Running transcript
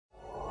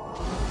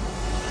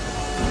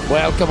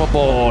Welcome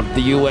aboard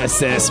the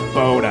USS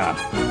Boda.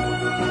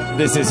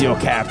 This is your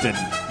captain,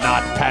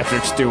 not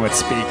Patrick Stewart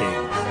speaking.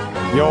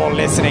 You're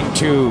listening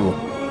to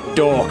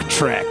Dork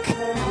Trek.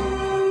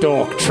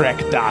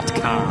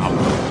 DorkTrek.com.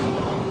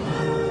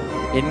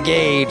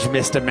 Engage,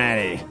 Mr.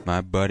 Manny. My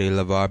buddy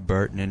LeVar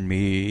Burton and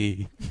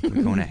me, we're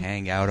going to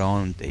hang out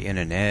on the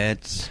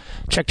internet.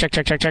 Check.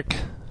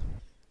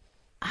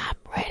 I'm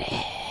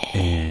ready.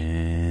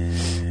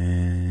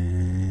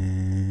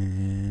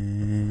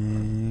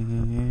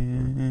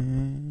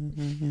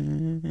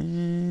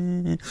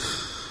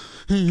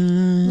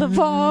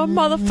 LeVar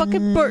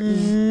motherfucking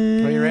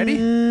Burton. Are you ready?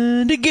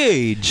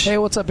 Engage. Hey,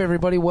 what's up,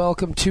 everybody?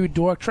 Welcome to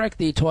Dork Trek,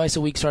 the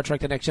twice-a-week Star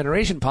Trek The Next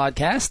Generation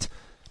podcast,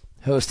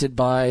 hosted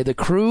by the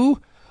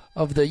crew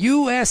of the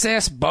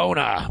USS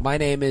Bona. My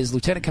name is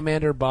Lieutenant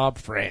Commander Bob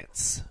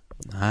France.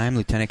 I'm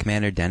Lieutenant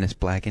Commander Dennis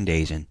Black and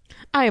Asian.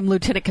 I am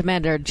Lieutenant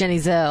Commander Jenny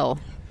Zell.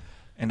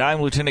 And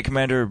I'm Lieutenant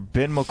Commander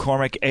Ben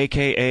McCormick,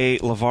 a.k.a.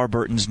 LeVar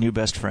Burton's new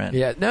best friend.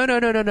 Yeah, no.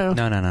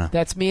 No.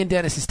 That's me and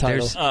Dennis's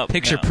title. There's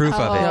picture proof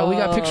of it. No, we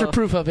got picture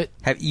proof of it.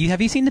 Have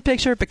you seen the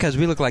picture? Because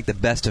we look like the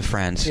best of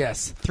friends.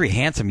 Yes. Three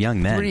handsome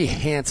young men. Three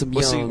handsome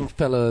young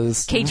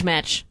fellows. Cage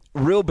match.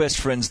 Real best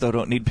friends, though,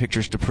 don't need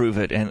pictures to prove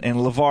it. And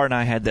LeVar and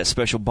I had that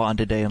special bond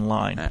today in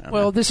line.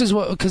 Well, this is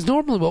because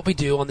normally what we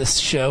do on this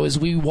show is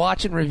we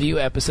watch and review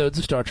episodes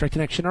of Star Trek The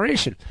Next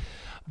Generation.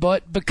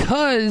 But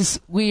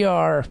because we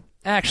are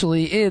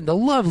actually in the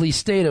lovely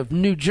state of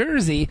New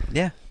Jersey,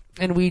 Yeah.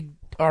 and we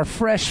are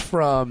fresh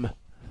from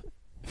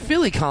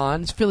Philly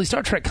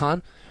Star Trek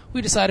Con,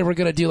 we decided we're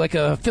going to do like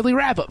a Philly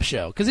wrap-up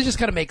show, because it just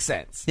kind of makes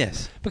sense.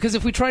 Yes. Because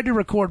if we tried to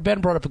record,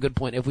 Ben brought up a good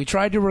point, if we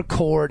tried to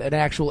record an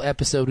actual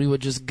episode, we would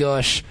just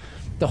gush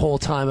the whole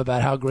time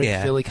about how great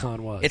Yeah. Philly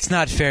Con was. It's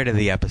not fair to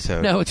the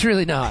episode. No, it's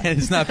really not. And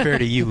it's not fair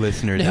to you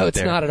listeners No, out it's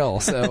there. not at all.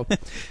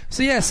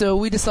 So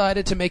we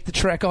decided to make the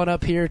trek on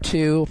up here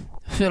to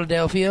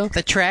Philadelphia.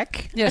 The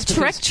Trek? Yes,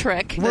 A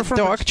trek. We're The from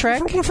Dork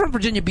Trek? We're from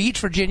Virginia Beach,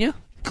 Virginia.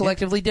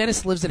 Collectively,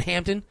 Dennis lives in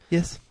Hampton.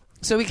 Yes.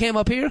 So we came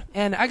up here,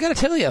 and I got to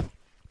tell you,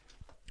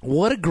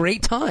 what a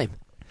great time.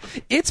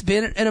 It's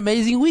been an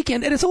amazing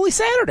weekend, and it's only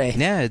Saturday.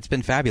 Yeah, it's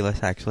been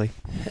fabulous, actually.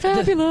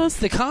 Fabulous.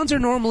 The cons are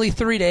normally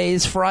 3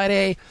 days.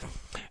 Friday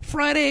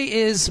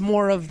is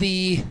more of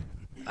the,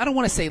 I don't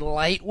want to say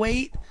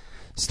lightweight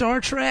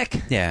Star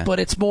Trek, Yeah. but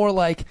it's more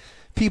like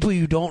people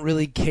you don't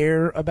really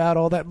care about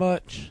all that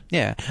much.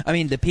 Yeah. I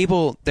mean,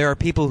 there are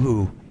people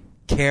who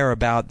care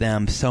about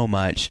them so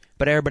much,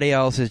 but everybody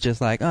else is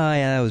just like, oh,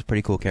 yeah, that was a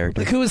pretty cool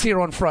character. Like, who was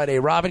here on Friday?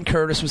 Robin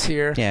Curtis was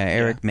here. Yeah,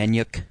 Eric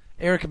Menyuk.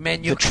 Eric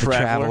Menyuk. The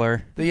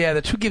Traveler.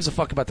 Who gives a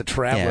fuck about the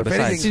Traveler? Yeah, If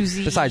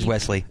anything, besides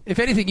Wesley. if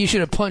anything, you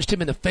should have punched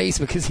him in the face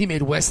because he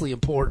made Wesley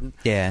important.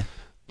 Yeah.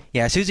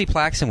 Yeah, Susie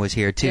Plaxton was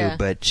here, too, Yeah.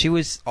 but she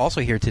was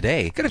also here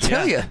today. Gotta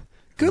tell you,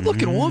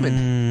 good-looking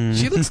woman.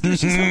 She looks good.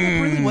 She's hung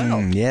up really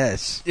well.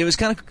 Yes. It was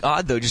kind of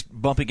odd, though, just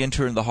bumping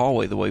into her in the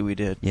hallway the way we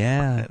did.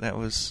 Yeah. That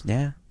was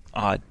Yeah.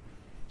 odd.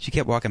 She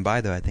kept walking by,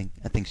 though. I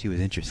think she was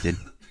interested.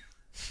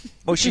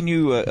 Oh, she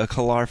knew a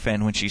Kalar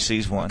fan when she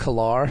sees one.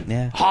 Kalar.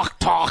 Yeah. Hawk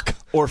Talk.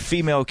 Or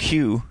female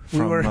Q from,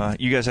 We were-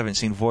 you guys haven't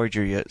seen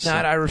Voyager yet. So. No,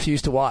 I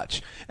refuse to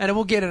watch. And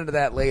we'll get into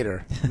that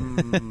later.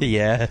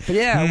 Yeah. But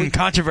yeah,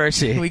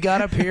 controversy. we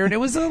got up here, and it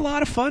was a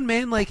lot of fun,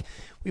 man. Like,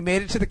 we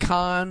made it to the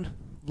con.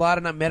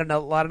 Met a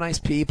lot of nice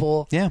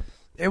people. Yeah.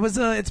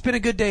 It's been a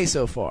good day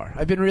so far.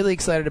 I've been really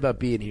excited about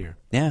being here.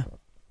 Yeah.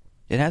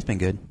 It has been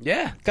good.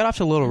 Yeah. Got off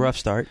to a little rough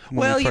start when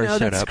Well, we you first know,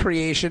 showed that's up.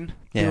 Creation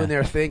Yeah. doing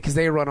their thing, because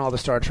they run all the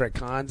Star Trek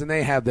cons, and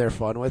they have their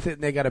fun with it,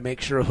 and they got to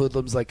make sure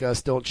hoodlums like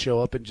us don't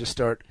show up and just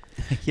start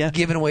Yeah.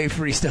 giving away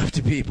free stuff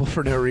to people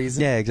for no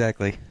reason. Yeah,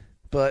 exactly.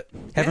 But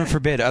Heaven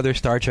forbid other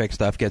Star Trek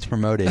stuff gets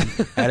promoted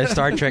at a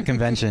Star Trek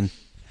convention.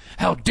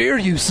 how dare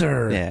you,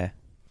 sir? Yeah.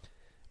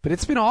 But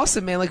it's been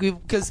awesome, man. Like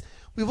because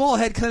we've all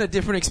had kind of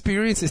different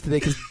experiences today,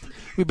 because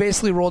we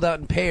basically rolled out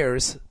in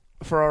pairs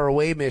for our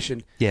away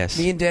mission. Yes.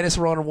 Me and Dennis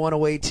were on one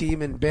away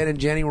team, and Ben and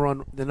Jenny were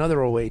on another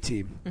away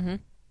team. Mm-hmm.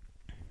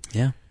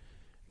 Yeah.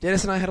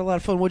 Dennis and I had a lot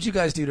of fun. What'd you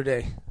guys do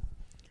today?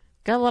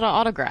 Got a lot of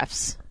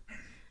autographs.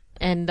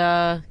 And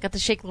got to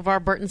shake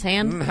LeVar Burton's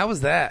hand. How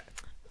was that?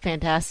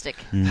 Fantastic.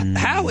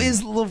 How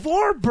is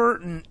LeVar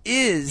Burton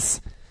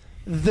is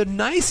the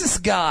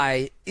nicest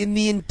guy in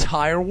the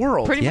entire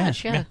world. Pretty Yeah.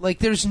 much, yeah. Like,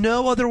 there's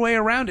no other way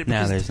around it. No,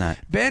 because there's not.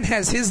 Ben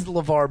has his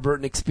LeVar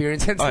Burton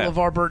experience, hence Oh, the yeah.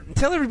 LeVar Burton.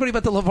 Tell everybody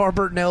about the LeVar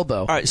Burton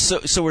elbow. All right,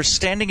 so we're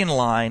standing in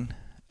line.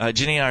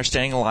 Jenny and I are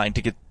standing in line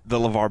to get the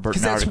LeVar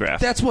Burton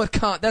autograph. That's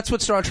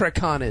what Star Trek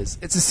Con is.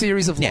 It's a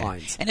series of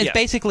lines. And it's Yeah.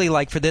 basically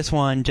like for this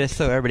one, just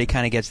so everybody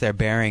kind of gets their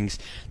bearings,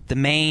 the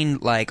main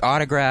like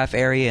autograph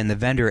area and the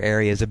vendor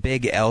area is a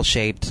big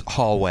L-shaped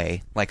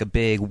hallway, like a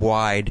big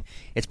wide.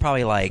 It's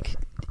probably like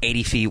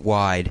 80 feet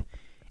wide,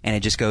 and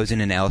it just goes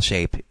in an L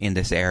shape in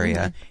this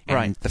area. And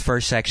Right. the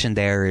first section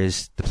there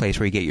is the place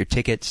where you get your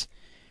tickets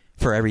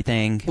for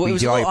everything. Well, it you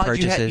was do a all little your odd.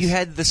 purchases. You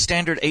had the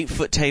standard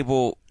 8-foot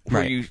table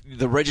where Right.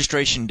 the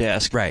registration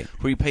desk, Right.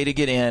 where you pay to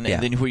get in, Yeah.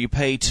 and then where you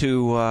pay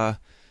to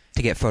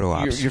to get photo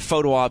ops. your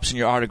photo ops and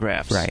your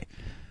autographs. Right.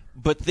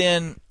 But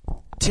then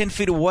 10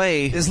 feet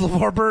away is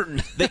LeVar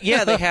Burton.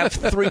 they have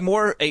 3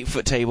 more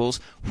 8-foot tables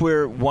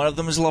where one of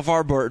them is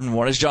LeVar Burton,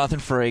 one is Jonathan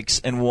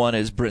Frakes, and one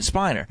is Brent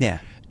Spiner. Yeah.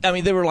 I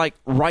mean, they were like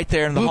right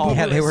there in the hall.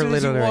 Yeah, they were as soon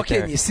as literally you right walk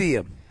there. in, you see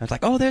him. I was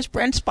like, oh, there's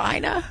Brent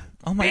Spiner.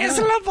 Oh my There's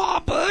God.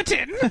 LeVar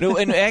Burton. No,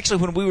 and actually,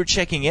 when we were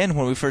checking in,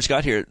 when we first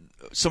got here,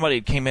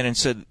 somebody came in and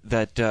said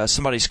that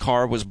somebody's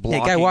car was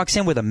blocking. The guy walks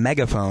in with a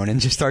megaphone and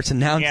just starts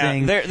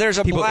announcing. There's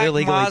a people black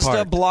illegally Mazda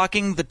parked.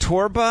 blocking the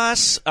tour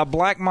bus, a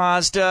black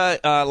Mazda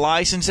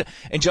license,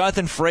 and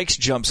Jonathan Frakes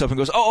jumps up and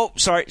goes, "Oh,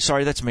 sorry,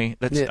 that's me.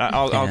 That's Yeah.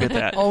 I'll get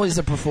that." Always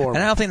a performer.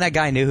 And I don't think that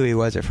guy knew who he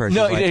was at first.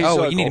 No, He was he like, didn't. oh, He's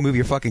well, like, you need to oh. move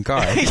your fucking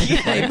car.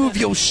 Hey, move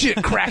your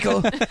shit,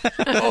 cracker.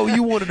 Oh,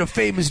 you one of the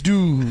famous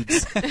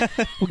dudes.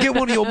 Well, get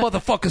one of your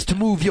motherfuckers to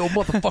move your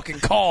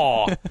motherfucking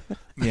car.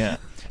 Yeah.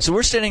 So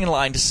we're standing in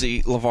line to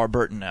see LeVar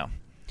Burton now.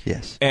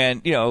 Yes.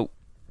 And,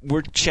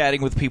 we're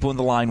chatting with people in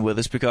the line with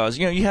us because,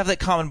 you have that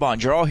common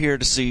bond. You're all here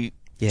to see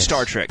Yes.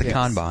 Star Trek. The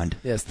con bond.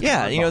 Yes. the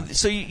Yeah, Con-Bond.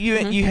 so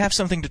you have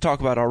something to talk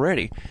about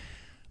already.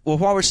 Well,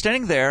 while we're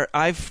standing there,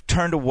 I've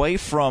turned away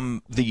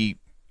from the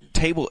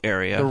table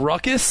area The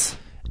ruckus.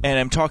 and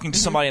I'm talking to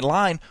somebody in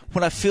line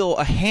when I feel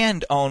a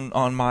hand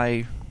on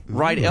my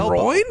right elbow.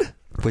 Groin?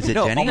 Was it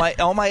No, Jenny?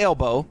 on my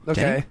elbow.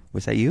 Okay. Jenny?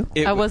 Was that you?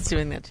 It, I was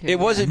doing that too. It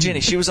wasn't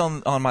Jenny. She was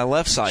on my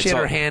left side. She had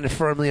so her hand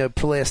firmly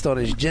placed on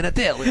his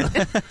genitalia.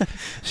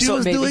 She So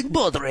was maybe. doing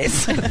borders.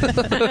 So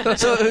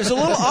it was a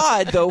little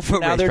odd, though, for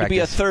Foot now race there to be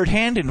a practice. third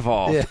hand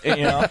involved.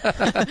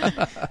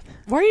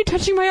 Why are you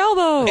touching my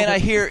elbow? And I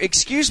hear,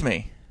 "Excuse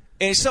me,"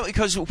 and it's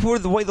because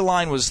the way the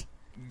line was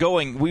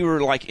going, we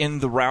were like in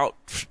the route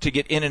to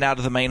get in and out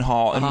of the main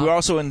hall, and we were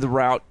also in the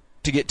route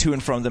to get to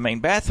and from the main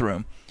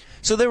bathroom.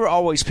 So there were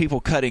always people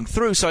cutting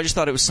through. So I just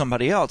thought it was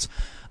somebody else.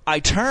 I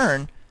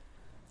turn,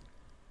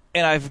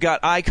 and I've got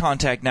eye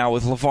contact now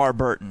with LeVar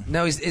Burton.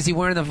 No, is he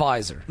wearing the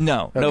visor?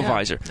 No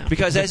visor,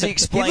 because as he He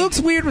explained, looks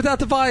weird without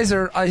the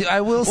visor.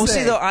 I will Well, say.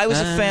 see, though, I was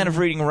a fan of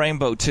reading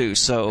Rainbow, too,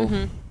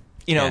 so,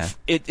 Yeah.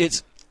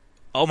 it's,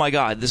 oh, my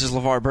God, this is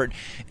LeVar Burton,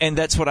 and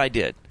that's what I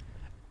did.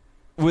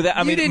 you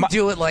didn't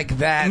do it like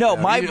that. No,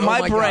 though. my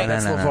God, brain-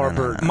 that's No, no, LeVar no, no,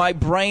 Burton. My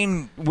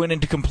brain went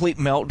into complete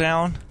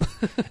meltdown,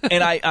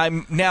 and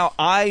I'm now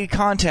eye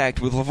contact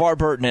with LeVar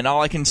Burton, and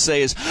all I can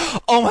say is,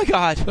 "Oh my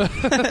God!"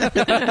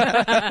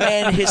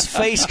 And his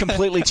face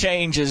completely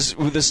changes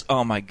with this.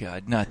 Oh my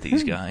God, not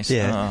these guys!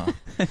 Yeah.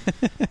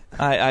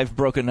 I've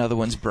broken another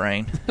one's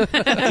brain,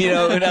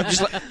 and I'm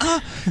just like,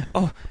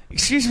 oh,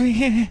 excuse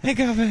me,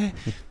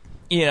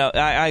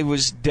 I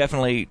was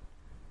definitely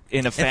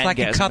in a It's like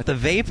you fangasm. caught the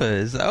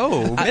vapors.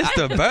 Oh,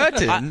 Mr.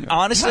 Burton.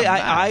 Honestly,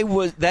 I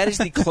was. That is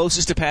the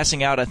closest to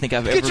passing out I think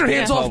I've ever Get your been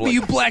hands in off public. me,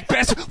 you black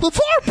bastard!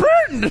 LeVar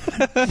Burton!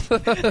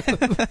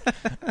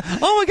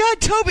 Oh my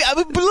God, Toby!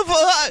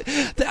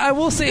 I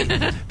will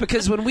say,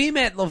 because when we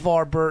met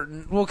LeVar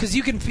Burton, well, because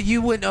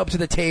you went up to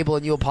the table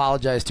and you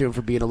apologized to him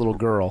for being a little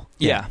girl.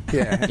 Yeah,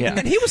 Yeah. Yeah.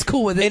 And he was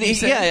cool with it. and You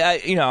said-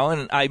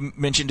 and I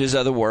mentioned his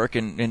other work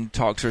and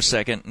talked for a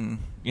second,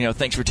 and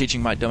thanks for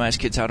teaching my dumbass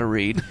kids how to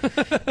read,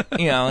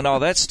 and all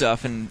that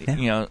stuff, and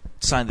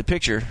signed the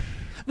picture.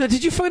 Now,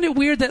 did you find it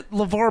weird that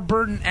LeVar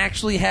Burton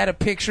actually had a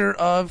picture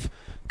of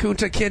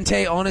Kunta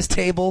Kinte on his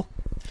table?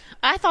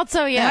 I thought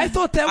so. Yeah. I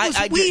thought that was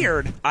I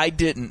weird. I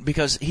didn't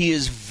because he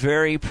is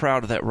very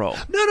proud of that role.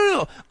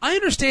 No. I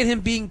understand him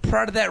being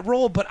proud of that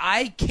role, but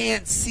I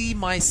can't see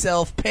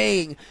myself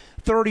paying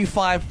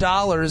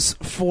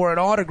 $35 for an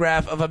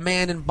autograph of a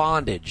man in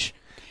bondage.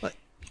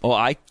 Well,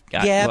 I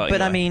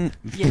mean,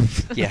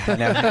 yeah, I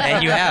know.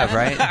 And you have,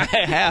 right? I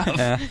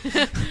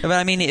have. But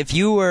I mean, if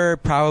you were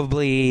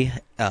probably,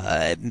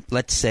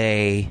 let's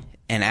say,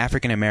 an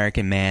African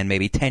American man,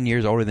 maybe 10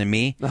 years older than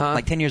me,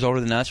 like 10 years older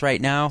than us right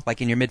now,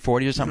 like in your mid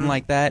 40s or something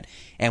like that,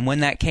 and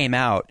when that came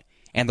out,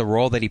 and the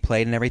role that he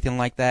played and everything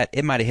like that,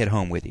 it might have hit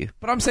home with you.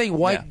 But I'm saying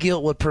white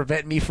guilt would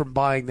prevent me from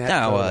buying that.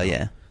 Oh, photo.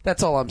 yeah.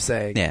 That's all I'm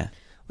saying. Yeah.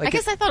 Like I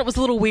guess I thought it was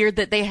a little weird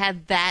that they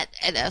had that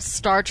at a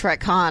Star Trek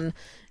con.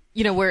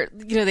 Where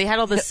they had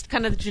all this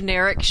kind of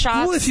generic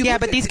shots. Well, if you Yeah,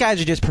 look but at these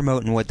guys are just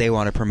promoting what they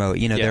want to promote.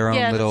 Their own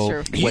Yeah, that's little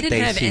true. He what didn't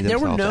they have, see and there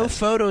were themselves no as.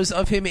 photos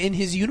of him in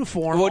his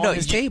uniform on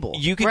his table.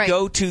 You could Right.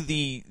 go to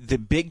the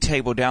big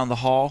table down the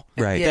hall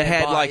Right. Yeah, that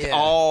had buy- like yeah.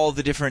 all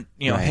the different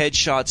Right.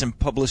 headshots and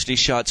publicity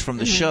shots from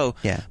the show.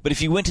 Yeah. But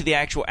if you went to the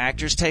actual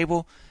actors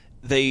table,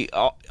 they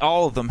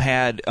all of them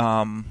had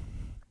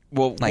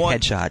like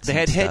headshots They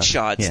had and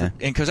stuff. headshots, Yeah.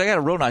 and because I got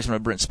a real nice one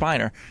of Brent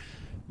Spiner.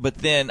 But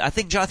then I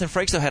think Jonathan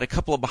Frakes though had a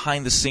couple of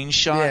behind the scenes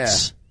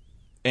shots.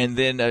 And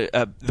then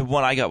the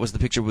one I got was the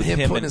picture with him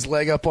him putting and his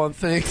leg up on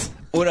things.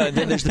 well, no,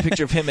 then there's the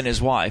picture of him and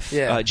his wife,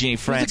 Jeannie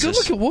Francis.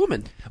 She's a good-looking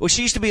woman. Well,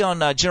 she used to be on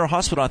General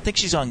Hospital. I think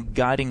she's on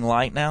Guiding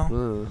Light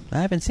now. I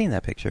haven't seen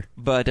that picture.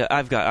 But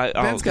I've got.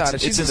 Ben's got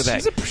it. It's in the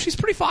bag. She's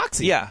pretty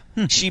foxy. Yeah,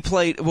 she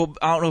played. Well,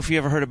 I don't know if you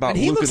ever heard about And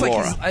he Luke looks and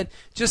like Laura.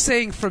 just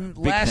saying from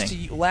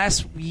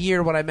last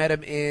year when I met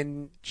him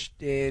in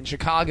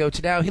Chicago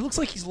to now, he looks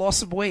like he's lost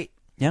some weight.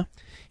 Yeah.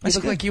 He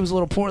looked like he was a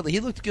little portly. He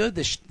looked good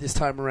this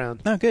time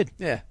around. Oh, good.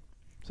 Yeah,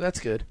 so that's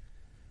good.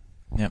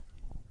 Yep.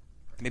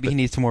 Maybe he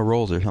needs some more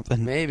roles or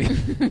something. Maybe.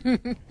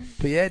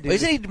 But yeah, dude.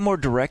 Isn't he more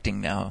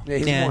directing now? Yeah,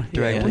 he's Yeah, more,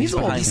 directing. well, he's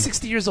old. Behind He's him.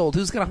 60 years old.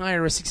 Who's going to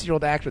hire a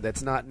 60-year-old actor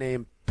that's not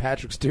named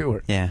Patrick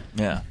Stewart? Yeah.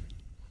 Yeah.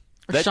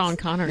 Or That- Sean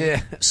Connery.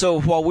 Yeah.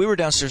 So while we were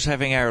downstairs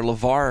having our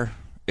LeVar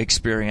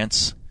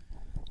experience,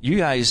 you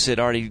guys had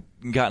already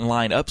gotten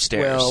line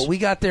upstairs. Well, we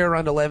got there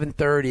around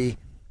 11:30.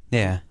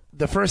 Yeah.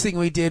 The first thing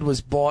we did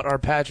was bought our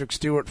Patrick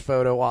Stewart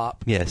photo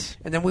op. Yes.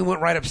 And then we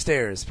went right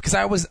upstairs because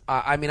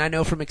I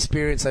know from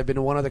experience, I've been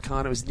to one other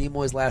con. It was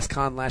Nimoy's last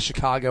con, last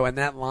Chicago, and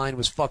that line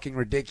was fucking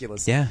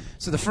ridiculous. Yeah.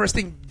 So the first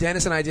thing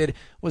Dennis and I did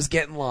was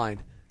get in line.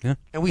 Yeah.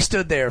 And we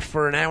stood there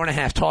for an hour and a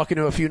half talking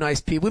to a few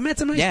nice people. We met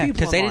some nice Yeah, people.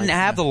 because they online. didn't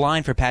have the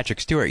line for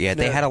Patrick Stewart yet.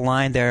 They No. had a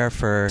line there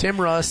for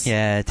Tim Russ.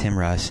 Yeah, Tim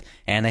Russ,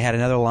 and they had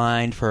another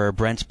line for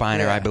Brent Spiner,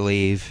 Yeah. I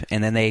believe,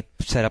 and then they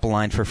set up a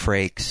line for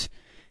Frakes,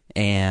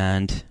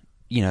 and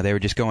they were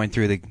just going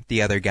through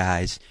the other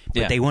guys, but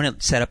Yeah. they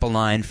wouldn't set up a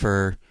line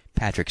for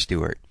Patrick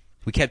Stewart.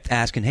 We kept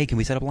asking, "Hey, can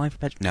we set up a line for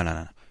Patrick?"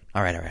 No.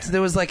 All right. So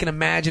there was like an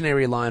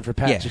imaginary line for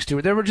Patrick Yeah.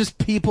 Stewart. There were just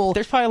people.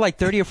 There's probably like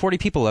 30 or 40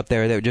 people up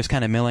there that were just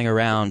kind of milling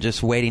around,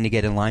 just waiting to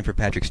get in line for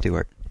Patrick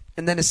Stewart.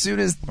 And then as soon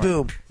as,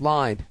 boom,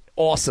 line.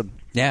 Awesome.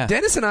 Yeah.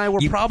 Dennis and I were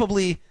You-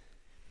 probably,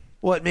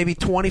 maybe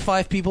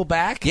 25 people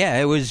back?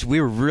 Yeah, we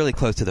were really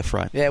close to the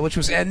front. Yeah,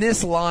 and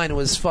this line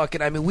was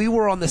fucking, we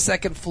were on the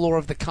second floor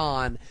of the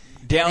con.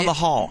 down And the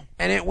hall.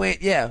 And it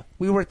went,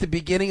 we were at the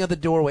beginning of the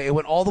doorway. It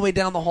went all the way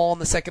down the hall on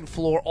the second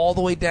floor, all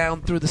the way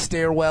down through the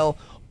stairwell,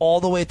 all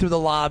the way through the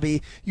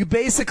lobby. You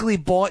basically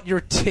bought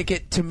your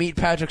ticket to meet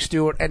Patrick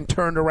Stewart and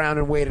turned around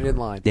and waited in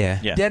line. Yeah.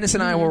 Dennis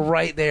and I were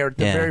right there at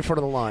the Yeah. very front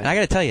of the line. And I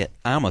got to tell you,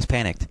 I almost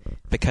panicked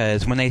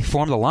because when they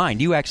formed the line,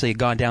 you actually had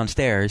gone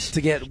downstairs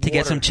To get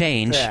water. some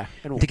change, Yeah.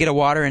 And- to get a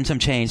water and some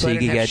change, so I you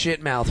didn't could have get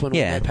shit mouth when we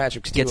met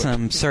Patrick Stewart. get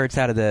some certs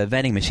out of the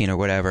vending machine or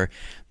whatever.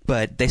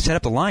 But they set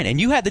up the line, and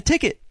you had the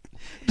ticket.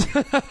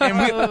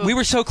 And we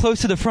were so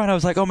close to the front. I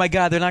was like, "Oh my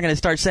God, they're not going to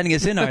start sending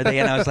us in, are they?"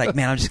 And I was like,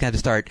 "Man, I'm just going to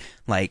start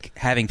like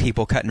having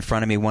people cut in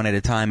front of me one at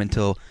a time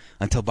until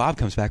Bob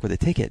comes back with a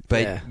ticket."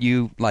 But Yeah.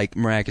 you like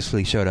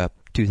miraculously showed up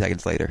 2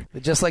 seconds later.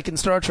 Just like in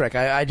Star Trek,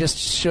 I just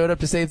showed up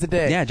to save the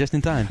day. Yeah, just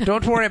in time.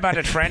 Don't worry about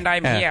it, friend.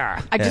 I'm Yeah.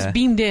 here. I just Yeah.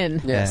 beamed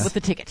in Yes. with the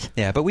ticket.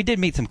 Yeah, but we did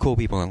meet some cool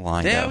people in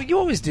line. Yeah, though. you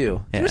always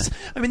do. Yeah.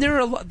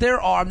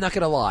 There are. I'm not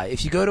going to lie.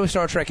 If you go to a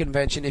Star Trek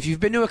convention, if you've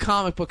been to a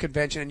comic book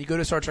convention and you go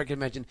to a Star Trek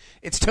convention,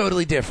 it's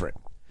totally different.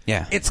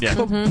 Yeah. It's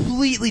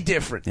completely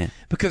different Yeah.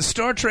 because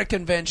Star Trek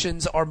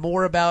conventions are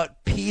more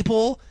about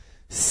people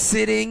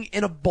sitting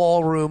in a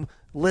ballroom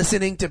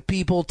listening to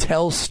people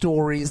tell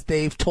stories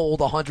they've told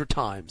 100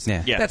 times.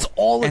 Yeah. Yeah. That's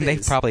all it and is.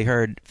 they've probably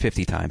heard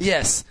 50 times.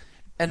 Yes.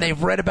 And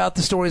they've read about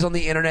the stories on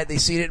the internet. They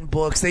see it in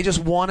books. They just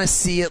want to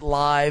see it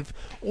live,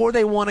 or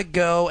they want to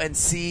go and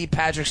see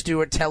Patrick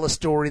Stewart tell a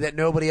story that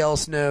nobody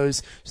else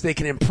knows, so they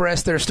can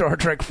impress their Star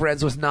Trek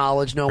friends with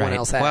knowledge no one Right.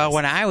 else has. Well,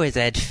 when I was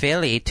at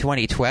Philly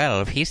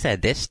 2012, he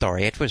said this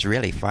story. It was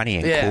really funny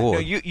and Yeah.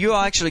 cool. You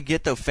actually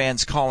get the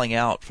fans calling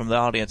out from the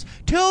audience,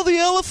 "Tell the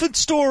elephant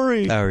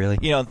story." Oh, really?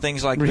 And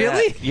things like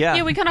Really? that. Yeah.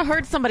 Yeah, we kind of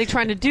heard somebody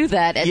trying to do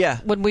that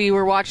when we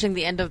were watching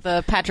the end of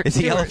the Patrick Is the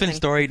Stewart elephant thing.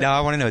 story? Now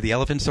I want to know. The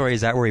elephant story, is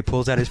that where he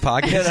pulls out his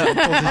pocket? Pulls his dick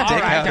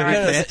out of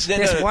his bitch?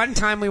 This one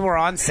time we were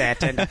on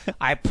set, and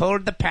I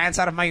pulled the pants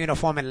out of my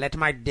uniform and let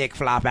my dick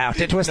flop out.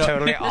 It was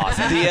totally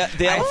awesome.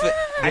 The elephant.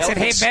 I said,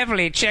 "Hey, elephant's-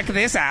 Beverly, check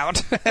this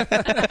out."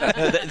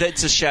 No,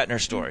 that's a Shatner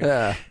story.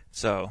 Yeah.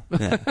 So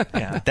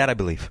Yeah. That I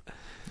believe.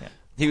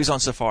 he was on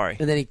safari.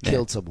 And then he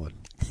killed someone.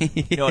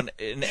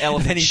 An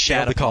elephant Then he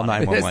shat failed to call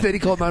upon him. 911. Then he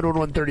called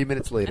 911 30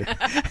 minutes later.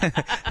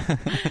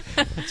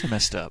 It's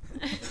messed up.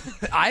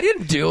 I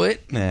didn't do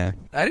it. Yeah.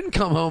 I didn't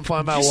come home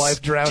find my Just-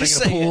 wife drowning in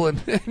just a pool.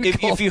 saying, And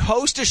if you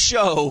host a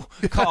show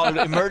called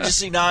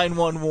Emergency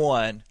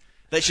 911,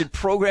 they should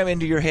program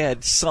into your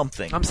head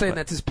something. I'm saying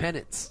that's his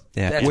penance.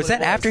 Yeah. That's Was what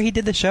that it after he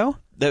did the show?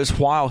 That was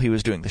while he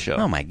was doing the show.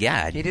 Oh my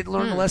God. He didn't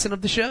learn the lesson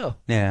of the show.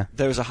 Yeah.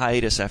 There was a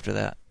hiatus after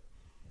that.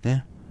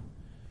 Yeah.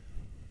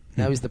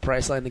 Now he's the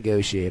Priceline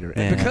negotiator.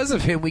 And Yeah. because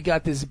of him, we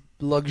got this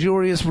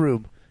luxurious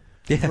room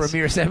Yes. for a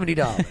mere $70.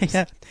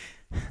 Yeah.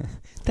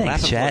 Thanks,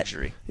 Laugh of chat.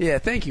 luxury. Yeah,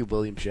 thank you,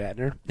 William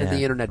Shatner. And Yeah.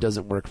 the internet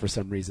doesn't work for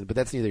some reason, but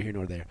that's neither here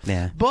nor there.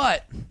 Yeah.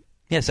 But,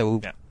 Yeah. So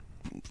Yeah.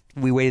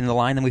 we waited in the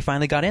line, and we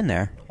finally got in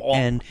there. Oh,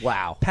 and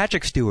wow.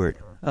 Patrick Stewart.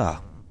 Oh,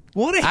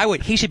 what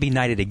a he should be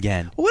knighted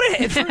again.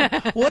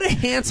 what a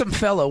handsome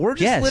fellow. We're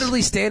just Yes.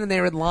 literally standing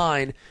there in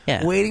line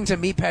Yeah. waiting to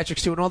meet Patrick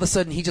Stewart, and all of a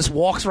sudden he just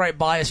walks right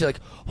by us. You're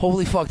like,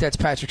 holy fuck, that's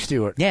Patrick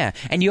Stewart. Yeah,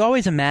 and you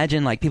always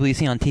imagine like people you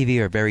see on TV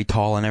are very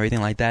tall and everything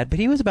like that, but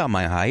he was about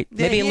my height,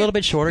 maybe Yeah, a little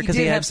bit shorter because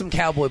because he had have some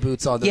cowboy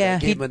boots on. yeah,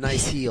 that gave him a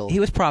nice heel. He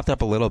was propped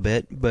up a little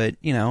bit, but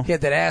you know, He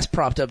had that ass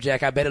propped up,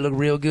 Jack. I bet it looked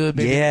real good.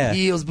 Baby. Yeah.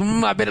 Heels.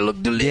 I bet it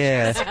looked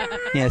delicious. yeah,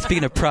 yeah.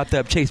 Speaking of propped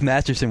up, Chase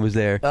Masterson was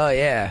there. Oh,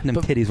 yeah. Them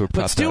titties were But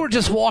propped Stewart up.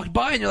 just walked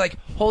by, and you're like,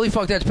 holy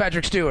fuck, that's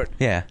Patrick Stewart.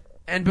 Yeah,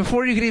 And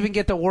before you could even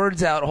get the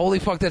words out, holy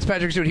fuck, that's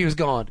Patrick Stewart, he was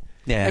gone.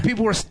 Yeah. And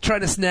people were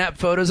trying to snap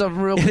photos of him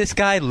real quick. this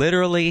guy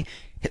literally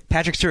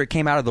Patrick Stewart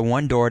came out of the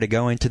one door to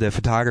go into the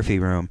photography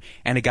room,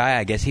 and a guy,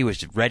 I guess he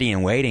was ready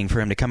and waiting for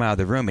him to come out of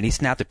the room, and he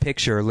snapped a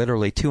picture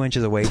literally 2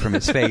 inches away from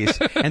his face,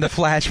 and the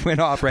flash went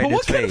off right in his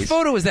What kind face. of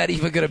photo is that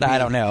even going to be? I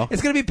don't know.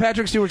 It's going to be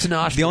Patrick Stewart's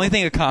nostril. The only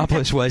thing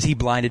accomplished was he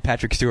blinded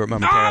Patrick Stewart Oh,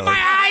 momentarily.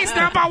 my eyes,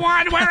 number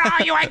one. Where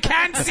are you? I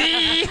can't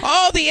see.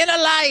 Oh, the inner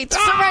light!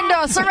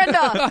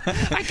 Surrender!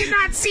 I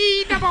cannot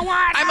see, number one.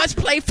 I must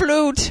play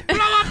flute! Blow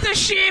up the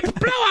ship.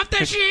 Blow up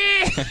the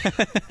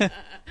ship.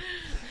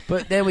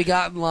 But then we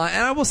got in line,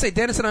 and I will say,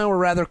 Dennis and I were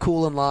rather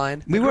cool in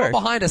line. We The girl were.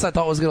 behind us, I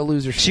thought was going to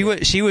lose her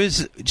shit.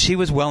 She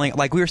was welling,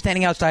 like we were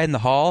standing outside in the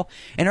hall,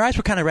 and her eyes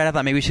were kind of red. I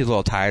thought maybe she was a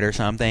little tired or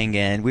something,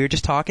 and we were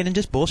just talking and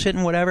just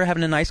bullshitting, whatever,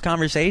 having a nice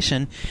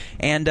conversation.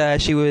 And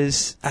she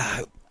was.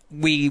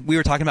 We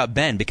were talking about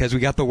Ben because we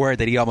got the word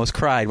that he almost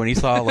cried when he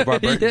saw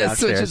LeVar Burton Yes,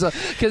 downstairs.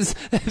 because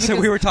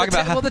we were talking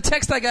about how- well, the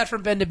text I got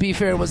from Ben, to be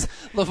fair, was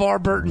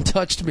LeVar Burton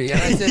touched me,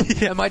 and I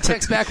said, and my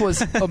text back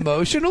was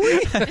emotionally.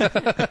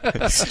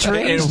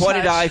 Strange. And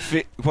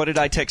what did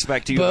I text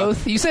back to you?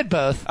 Both. You said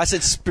both. I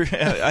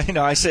said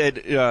I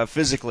said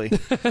physically.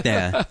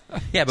 Yeah,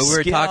 but we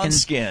were Skin on talking.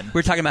 skin. We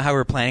were talking about how we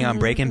were planning on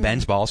breaking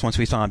Ben's balls once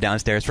we saw him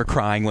downstairs for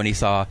crying when he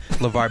saw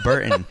LeVar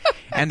Burton,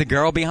 and the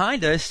girl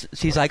behind us,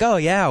 she's like, "Oh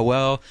yeah,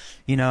 well,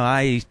 you know,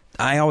 I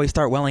always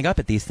start welling up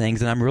at these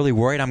things, and I'm really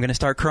worried I'm going to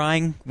start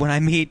crying when I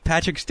meet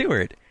Patrick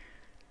Stewart."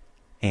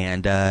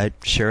 And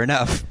sure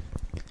enough,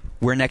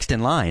 we're next in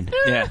line.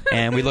 Yeah.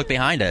 And we look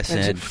behind us,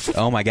 and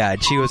oh my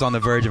God, she was on the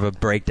verge of a I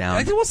breakdown.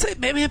 think we'll say,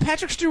 man,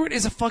 Patrick Stewart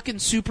is a fucking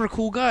super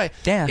cool guy.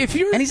 Yeah, If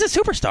you're, and he's a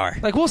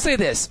superstar. like, we'll say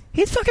this.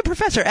 He's fucking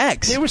Professor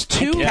X. There was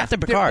two. And Captain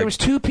there- Picard. There was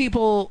two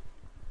people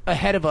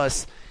ahead of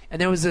us, and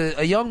there was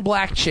a young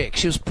black chick.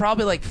 She was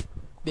probably like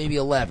maybe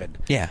 11.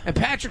 Yeah. And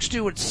Patrick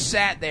Stewart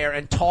sat there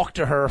and talked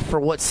to her for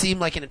what seemed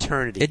like an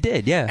eternity. It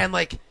did, yeah. And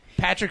like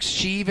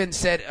she even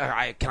said,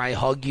 "Can I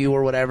hug you?"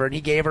 or whatever, and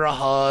he gave her a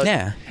hug.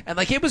 Yeah. And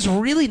like it was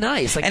really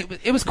nice. Like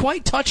it was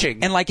quite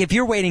touching. And like if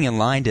you're waiting in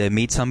line to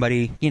meet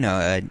somebody, you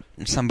know,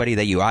 somebody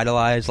that you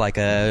idolize, like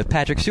a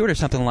Patrick Stewart or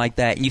something like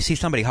that, and you see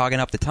somebody hogging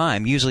up the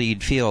time, usually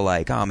you'd feel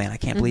like, oh man, I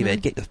can't believe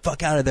it, get the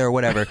fuck out of there or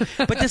whatever.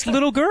 But this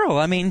little girl,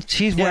 I mean,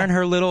 she's wearing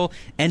her little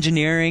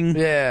engineering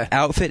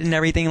outfit and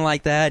everything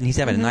like that, and he's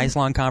having a nice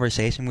long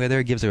conversation with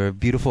her, gives her a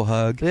beautiful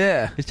hug.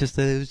 Yeah. It was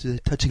a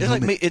touching It's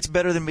moment. like it's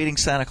better than meeting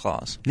Santa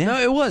Claus. Yeah. No,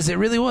 it was. It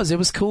really was. It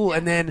was cool.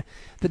 And then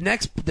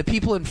the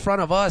people in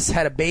front of us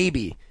had a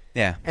baby.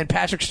 Yeah. And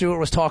Patrick Stewart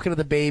was talking to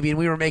the baby, and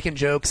we were making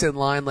jokes in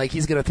line like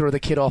he's going to throw the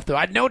kid off the...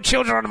 I had no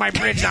children on my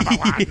bridge, number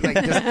one.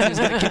 Like, just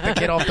going to kick the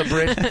kid off the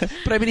bridge.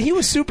 But, I mean, he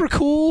was super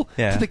cool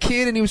to the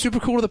kid, and he was super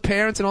cool to the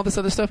parents and all this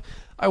other stuff.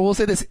 I will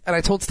say this, and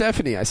I told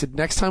Stephanie, I said,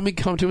 next time we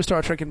come to a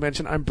Star Trek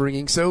convention, I'm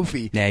bringing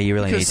Sophie. Yeah, you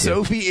really need to. Because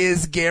Sophie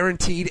is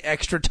guaranteed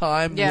extra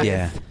time. Yeah. with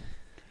Yeah.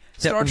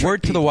 Star Trek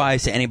Word to the people.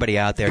 wise to anybody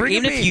out there. Bring a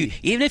even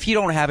baby. if you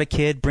don't have a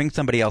kid, bring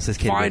somebody else's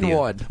kid Find with you.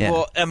 one. Yeah.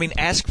 Well, I mean,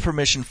 ask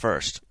permission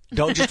first.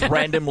 Don't just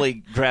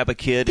randomly grab a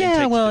kid. and Yeah,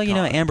 take well, to the you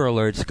know, con. Amber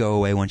Alerts go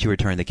away once you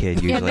return the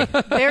kid, usually.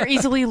 They're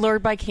easily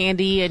lured by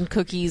candy and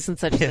cookies and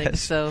such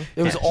things. So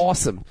It was Yes.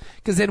 awesome.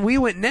 Because then we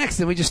went next,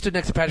 and we just stood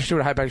next to Patrick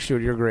Stewart. Hi, Patrick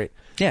Stewart. You're great.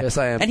 Yeah. Yes,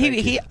 I am. And Thank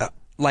he you.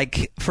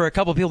 like, for a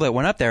couple of people that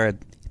went up there,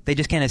 they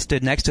just kind of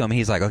stood next to him.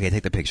 He's like, okay,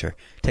 take the picture.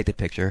 Take the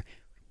picture.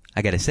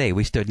 I got to say,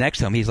 we stood next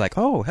to him. He's like,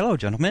 oh, hello,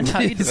 gentlemen.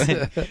 How you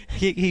doing?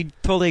 he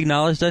totally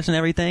acknowledged us and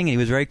everything, and he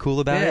was very cool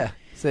about Yeah. it.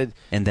 Said,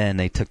 And then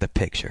they took the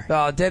picture.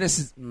 Dennis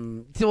is.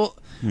 Well,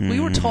 we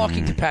were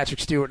talking to Patrick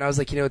Stewart, and I was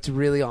like, it's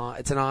really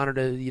it's an honor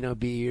to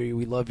be here.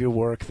 We love your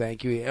work.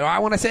 Thank you.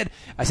 When I said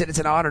it's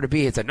an honor to be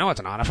here. He said, no, it's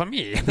an honor for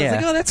me. I was Yeah.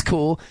 like, oh, that's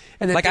cool.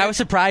 And then Like, I was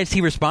surprised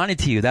he responded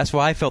to you. That's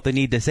why I felt the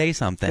need to say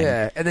something.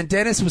 Yeah, and then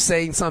Dennis was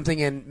saying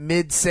something, and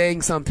mid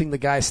saying something, the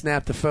guy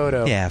snapped the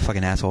photo. Yeah,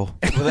 fucking asshole.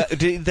 Well,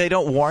 they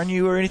don't warn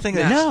you or anything?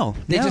 No.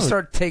 They no. just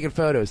start taking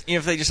photos.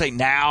 If they just say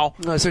now.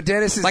 No, so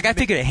Dennis is Like, I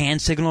figured a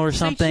hand signal or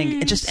something,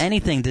 cheese. just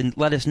anything to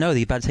let us know that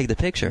you're about to take the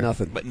picture.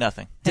 nothing. But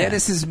nothing.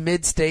 Dennis is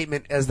mid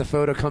statement as the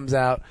photo comes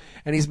out,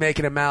 and he's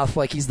making a mouth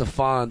like he's the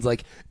Fonz,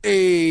 like,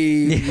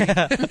 hey.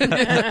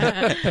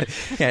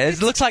 Yeah,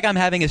 it looks like I'm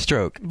having a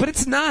stroke. But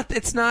it's not.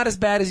 It's not as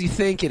bad as you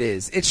think it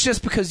is. It's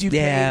just because you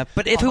Yeah, paid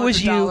but if it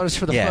was you, $100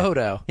 for the yeah,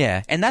 photo.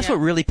 Yeah, and that's Yeah.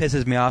 what really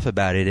pisses me off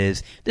about it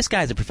is this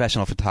guy's a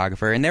professional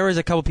photographer, and there was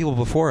a couple people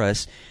before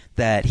us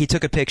that he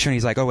took a picture and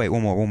he's like, oh wait,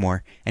 one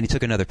more, and he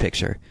took another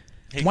picture.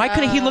 Why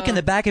couldn't he look in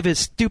the back of his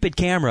stupid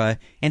camera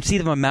and see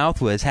that my mouth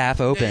was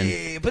half open?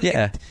 Hey, but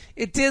yeah.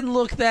 it didn't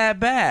look that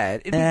bad.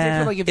 It'd be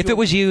different, like if it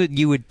was you,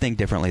 you would think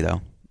differently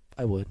though.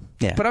 I would.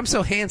 Yeah. But I'm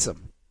so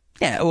handsome,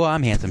 Yeah, well,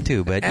 I'm handsome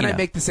too, but and you I know.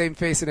 make the same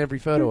face in every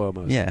photo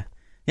almost. Yeah,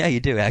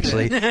 you do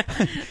actually.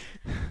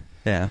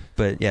 Yeah,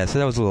 but yeah, so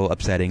that was a little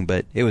upsetting,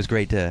 but it was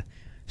great to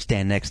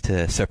stand next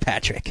to Sir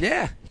Patrick.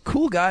 Yeah.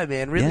 Cool guy,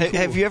 man. Really Yeah. cool.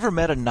 Have you ever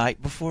met a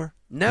knight before?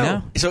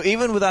 No. So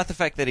even without the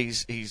fact that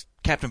he's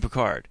Captain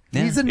Picard,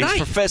 Yeah. He's a he's knight.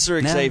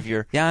 Professor No.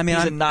 Xavier. Yeah, I mean,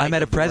 he's a knight I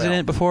met a of the realm.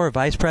 president before, a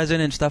vice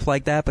president, and stuff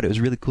like that, but it was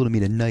really cool to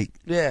meet a knight.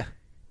 Yeah.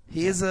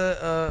 He is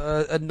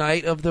a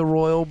knight of the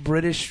Royal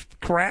British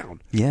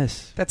Crown.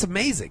 Yes. That's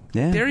amazing.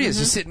 Yeah. There he is,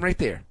 just sitting right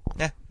there.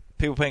 Yeah.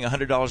 People paying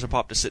 $100 a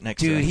pop to sit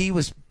next to Dude, him. he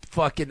was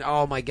fucking,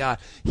 oh my God.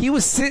 He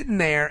was sitting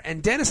there,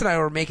 and Dennis and I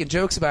were making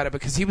jokes about it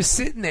because he was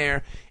sitting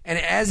there, and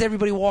as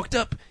everybody walked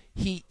up,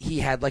 he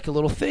had like a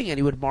little thing, and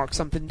he would mark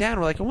something down.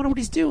 We're like, I wonder what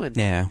he's doing.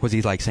 Yeah. Was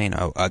he like saying,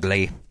 "Oh,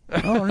 ugly"?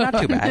 Oh, not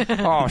too bad.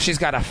 Oh, she's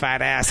got a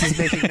fat ass. He's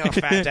making no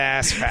fat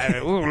ass.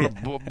 Ooh,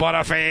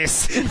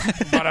 butterface.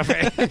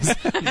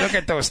 Butterface. Look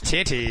at those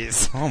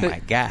titties. Oh my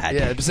God.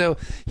 Yeah, so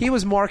he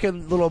was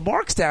marking little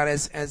marks down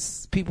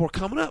as people were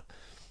coming up.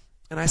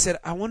 And I said,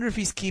 I wonder if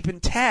he's keeping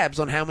tabs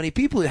on how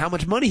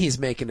much money he's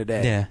making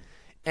today. Yeah.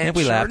 And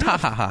we sure laughed.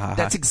 enough, Ha, ha, ha, ha.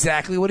 That's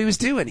exactly what he was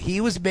doing. He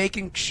was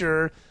making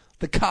sure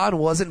the con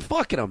wasn't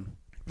fucking him.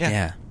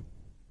 Yeah.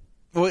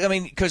 Well, I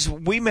mean, because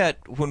we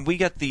met when we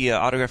got the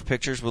autographed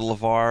pictures with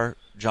LeVar,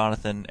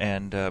 Jonathan,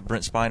 and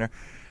Brent Spiner.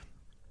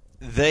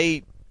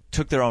 They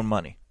took their own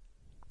money.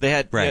 They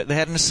had Right. They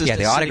had an assistant. Yeah,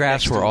 the sitting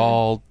autographs next to were them.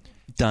 all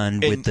done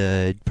with And-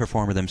 the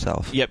performer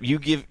themselves. Yep, you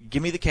give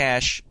me the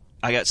cash.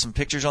 I got some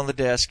pictures on the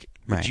desk.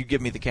 But Right. you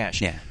give me the cash.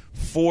 Yeah.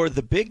 For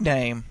the big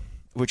name,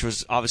 which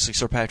was obviously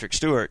Sir Patrick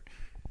Stewart,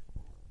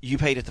 you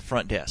paid at the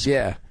front desk.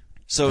 Yeah.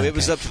 So it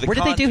was up to the. Where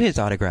did they do his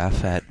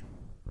autograph at?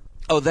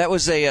 Oh, that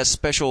was a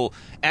special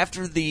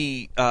after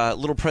the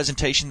little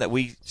presentation that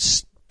we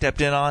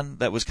stepped in on.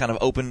 That was kind of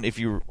open if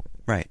you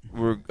Right.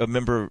 were a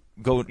member.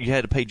 You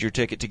had to pay your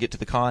ticket to get to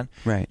the con.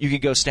 Right. You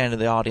could go stand in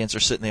the audience or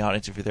sit in the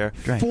audience if you're there.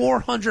 Right.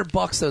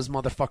 $400 those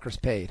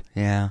motherfuckers paid.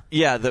 Yeah.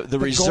 Yeah, the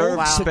reserve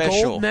gold, special.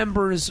 The gold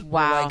members were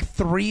Wow. like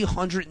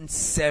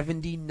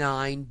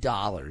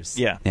 $379.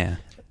 Yeah. These Yeah.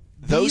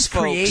 Those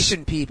folks-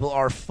 creation people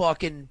are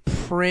fucking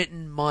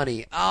printing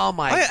money. Oh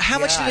my god! How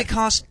much did it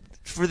cost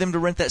for them to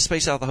rent that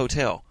space out of the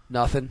hotel?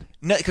 Nothing.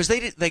 No, because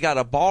they got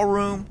a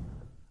ballroom,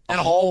 And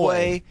a a hallway.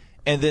 hallway,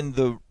 and then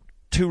the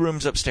 2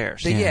 rooms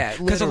upstairs. Yeah,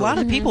 Because a lot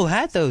of people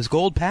had those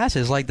gold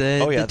passes, like the,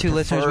 Oh, yeah, the two the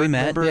listeners we preferred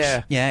met. members.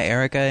 Yeah.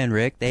 Erica and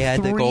Rick, they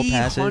had the gold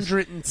passes.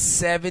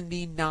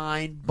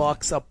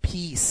 $379 a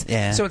piece.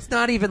 Yeah. So it's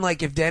not even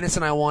like if Dennis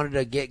and I wanted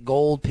to get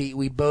gold, Pete,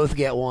 we both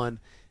get one.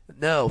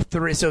 No,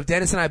 so if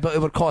Dennis and I,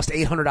 it would cost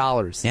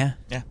 $800. Yeah.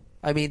 Yeah.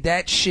 I mean,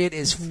 that shit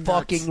is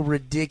fucking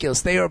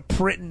ridiculous. They are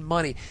printing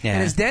money. Yeah.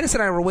 And as Dennis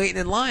and I were waiting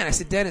in line, I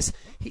said, Dennis,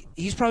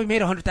 he's probably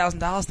made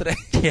 $100,000 today.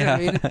 You know what I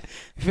mean?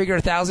 You figure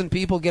 1,000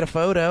 people get a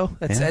photo.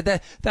 That's Yeah.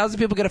 1,000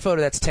 people get a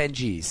photo. That's 10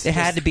 G's. It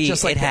had to be.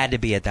 Just like it had that. to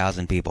be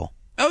 1,000 people.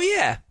 Oh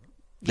yeah.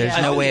 There's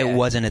Yeah. no Oh, way yeah. it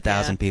wasn't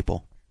 1,000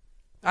 people.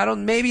 I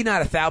don't. Maybe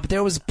not 1,000, but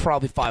there was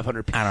probably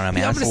 500 people. I don't know,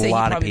 man. I'm That's gonna a say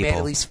lot he of probably made people.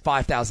 at least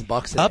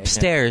 $5,000 today.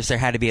 Upstairs, there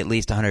had to be at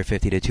least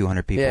 150 to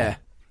 200 people. Yeah.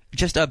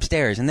 Just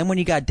upstairs, and then when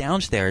you got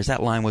downstairs,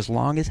 that line was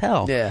long as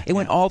hell. Yeah. It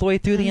went all the way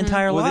through the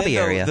entire Well, lobby then,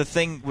 though, area. The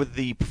thing with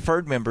the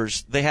preferred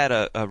members, they had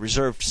a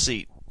reserved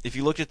seat. If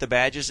you looked at the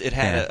badges, it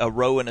had Yeah. a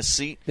row and a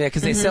seat. Yeah,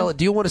 because they sell it.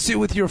 Do you want to sit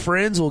with your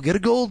friends? We'll get a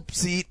gold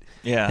seat.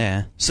 Yeah.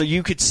 Yeah. So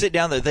you could sit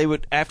down there. They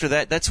would after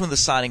that. That's when the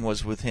signing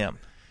was with him,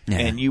 Yeah.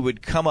 and you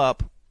would come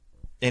up,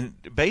 and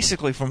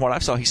basically, from what I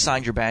saw, he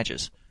signed your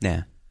badges.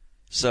 Yeah.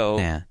 So,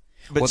 Yeah.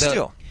 but Well,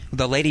 still,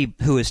 the lady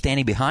who was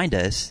standing behind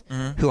us,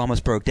 who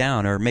almost broke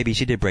down, or maybe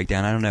she did break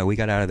down. I don't know. We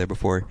got out of there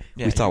before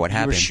yeah, we saw what you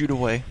happened. were shoot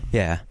away.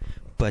 Yeah.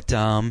 But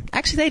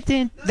actually,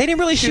 they didn't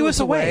really shoo us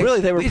away. Really,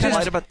 they were They just-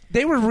 polite about.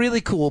 They were really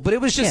cool, but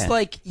it was just Yeah.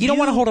 like You don't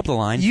wanna hold up the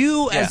line.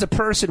 You, as Yeah. a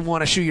person,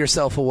 want to shoo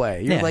yourself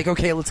away. You're Yeah. like,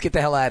 okay, let's get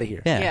the hell out of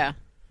here. Yeah. Yeah.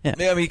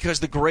 Yeah. I mean,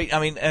 because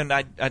and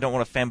I don't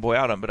want to fanboy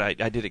out on, but I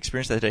did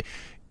experience that today.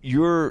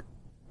 You're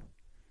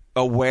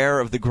aware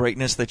of the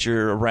greatness that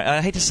you're around.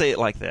 I hate to say it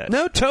like that.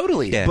 No,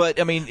 totally. Yeah. But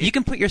I mean, You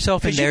can put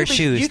yourself in 'cause you their can be-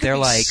 shoes. you can They're be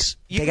like, s-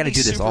 you they can got to be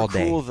do this super all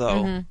day. Cool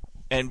though,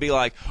 and be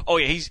like, oh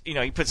yeah,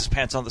 he puts his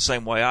pants on the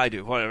same way I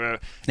do. Whatever.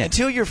 Yeah.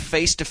 Until you're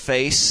face to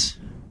face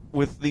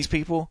with these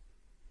people,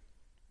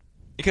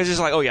 because it's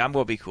like, oh yeah, I'm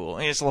going to be cool.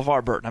 And it's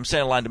LeVar Burton. I'm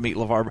standing in line to meet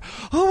LeVar Burton.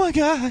 Oh my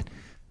god,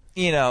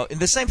 and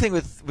the same thing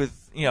with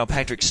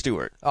Patrick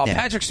Stewart. Oh, Yeah.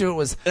 Patrick Stewart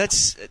was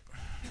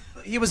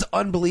he was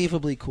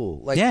unbelievably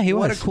cool. Like, Yeah, he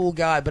what was. a cool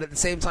guy. But at the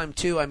same time,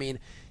 too, I mean,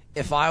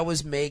 if I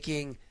was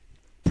making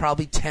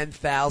probably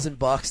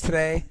 $10,000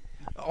 today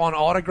on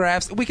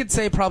autographs, we could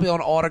say probably on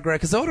autograph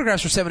because the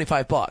autographs were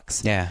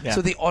 $75. Yeah. Yeah.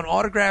 So on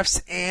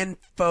autographs and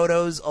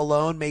photos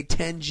alone made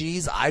 10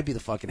 G's. I'd be the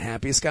fucking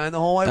happiest guy in the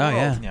whole wide Oh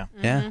world. yeah.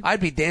 Yeah. Yeah.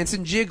 I'd be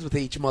dancing jigs with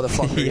each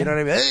motherfucker. You know what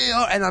I mean? Hey,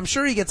 and I'm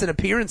sure he gets an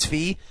appearance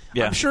fee.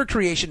 Yeah. I'm sure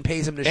Creation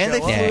pays him to And show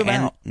they up. flew him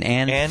and out.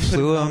 and And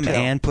flew put him in him a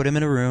hotel. and put him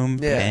in a room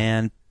Yeah.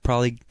 and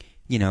probably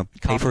pay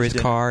for his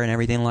Conference car and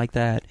everything like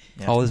that.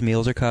 Yeah. All his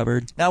meals are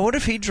covered. Now, what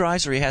if he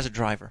drives or he has a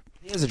driver?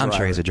 He is a I'm sure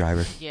driver. he's a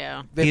driver.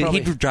 Yeah. They He'd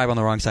probably- drive on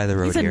the wrong side of the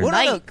road He's a here.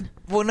 nut- No,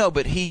 well, no,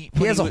 but he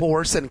He has a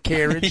horse and a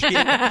carriage.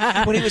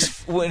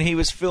 when he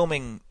was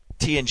filming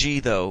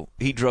TNG though,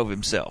 he drove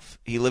himself.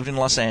 He lived in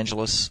Los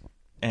Angeles,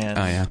 and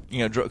Oh,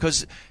 yeah.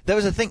 because that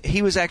was the thing.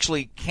 He was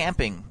actually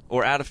camping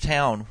or out of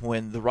town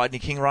when the Rodney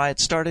King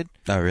riot started,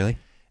 Oh really?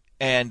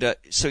 and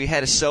so he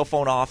had his cell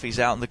phone off. He's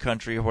out in the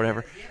country or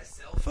whatever.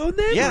 Phone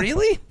then? Yeah.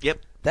 Really? Yep,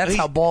 That's He-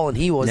 how ballin'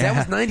 he was. Yeah. That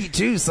was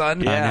 92,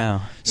 son. I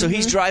know. So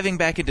he's driving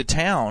back into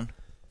town,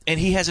 and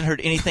he hasn't heard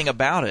anything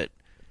about it.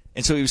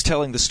 And so he was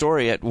telling the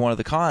story at one of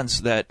the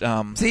cons that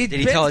See, Did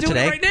he Ben's tell it doing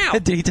today? right now.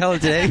 Did he tell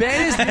it today?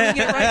 Ben is doing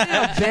it right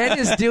now. Ben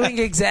is doing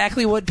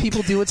exactly what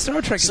people do at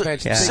Star Trek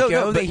conventions. yeah. They So,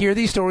 go, no, they but- hear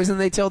these stories, and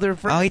they tell their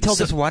friends. Oh, he told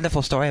this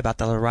wonderful story about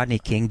the Rodney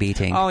King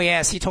beating. Oh,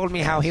 yes. He told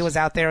me how he was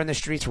out there in the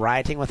streets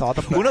rioting with all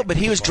the well, no, but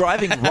he was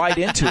driving right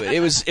into it. It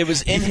was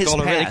in his Got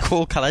a really path.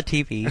 cool color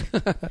TV.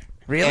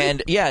 Really?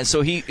 And yeah,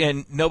 so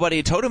nobody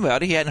had told him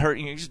about it. He hadn't heard.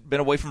 He's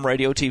been away from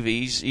radio,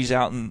 TV. He's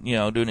out and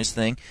doing his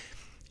thing.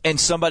 And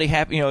somebody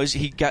happened.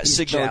 He got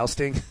signaled.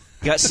 jousting.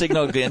 Got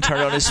signaled again,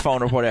 turned on his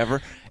phone or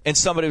whatever, and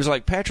somebody was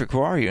like, "Patrick,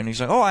 who are you?" And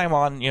he's like, "Oh, I'm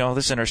on,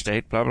 this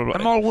interstate, blah blah blah."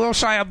 I'm on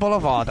Wilshire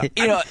Boulevard. and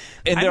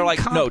they're I'm like,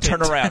 "No, confident."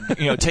 turn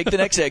around. Take the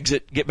next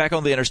exit, get back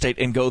on the interstate,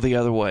 and go the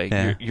other way.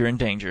 Yeah. You're in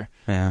danger."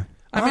 Yeah.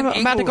 I'm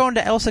in about to go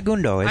into El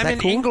Segundo. Is I'm that in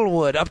cool?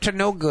 Inglewood, up to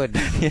no good.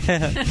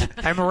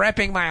 I'm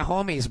repping my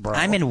homies, bro.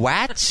 I'm in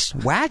Watts.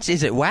 Watts?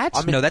 Is it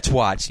Watts? No, that's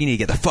Watts. You need to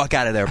get the fuck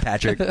out of there,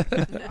 Patrick.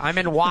 I'm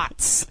in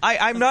Watts.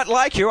 I'm not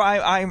like you.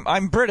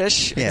 I'm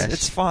British. Yes.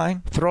 It's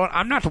fine.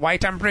 I'm not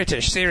white. I'm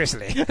British.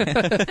 Seriously.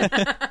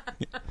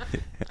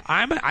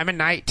 I'm a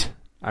knight.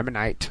 I'm a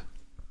knight.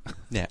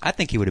 Yeah, I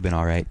think he would have been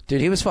all right. Dude,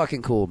 he was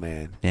fucking cool,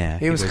 man. Yeah,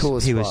 he was cool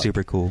as He fuck. was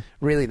super cool.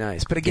 Really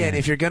nice. But again, Yeah.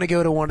 if you're going to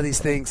go to one of these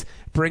things,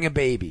 bring a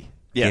baby.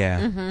 Yeah.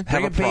 Have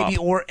Bring a baby prop.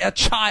 or a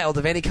child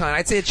of any kind.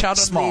 I'd say a child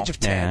under Small. the age of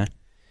 10. Yeah.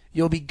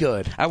 You'll be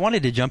good. I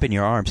wanted to jump in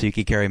your arms so you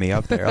could carry me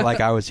up there,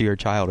 like I was your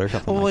child or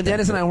something. Well, like when that.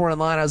 Dennis and I were in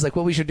line, I was like,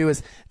 what we should do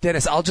is,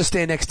 Dennis, I'll just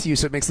stand next to you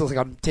so it makes it look like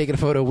I'm taking a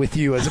photo with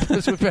you as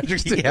opposed to with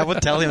Patrick's doing. Yeah, we'll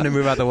tell him to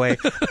move out the way.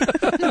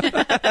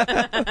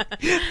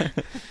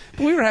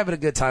 We were having a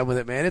good time with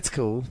it, man. It's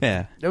cool.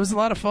 Yeah. It was a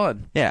lot of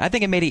fun. Yeah, I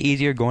think it made it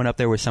easier going up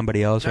there with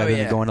somebody else rather yeah.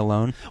 than going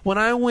alone. When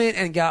I went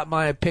and got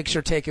my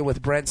picture taken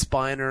with Brent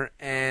Spiner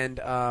and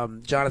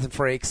Jonathan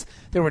Frakes,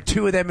 there were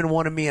two of them and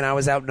one of me, and I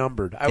was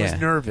outnumbered. I was Yeah.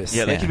 nervous.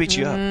 Yeah, they Yeah. could beat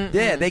you up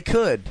Yeah, they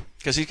could.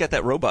 because he's got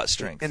that robot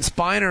strength. And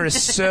Spiner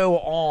is so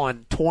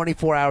on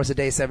 24 hours a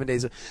day, 7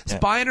 days. Yeah.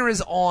 Spiner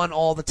is on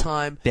all the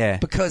time Yeah.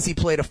 because he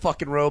played a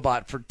fucking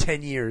robot for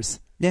 10 years.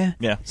 Yeah.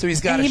 Yeah. So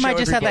he's got And to he show might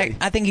just have everybody.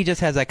 that. I think he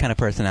just has that kind of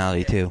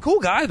personality too. Cool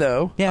guy,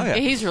 though. Yeah. Oh, yeah.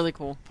 Yeah, he's really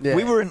cool. Yeah.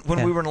 We were when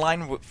Yeah. we were in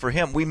line for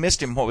him. We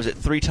missed him. What was it?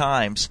 3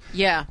 times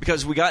Yeah.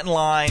 because we got in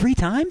line. 3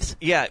 times?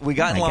 Yeah, we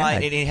got Oh in my line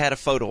God. and he had a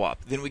photo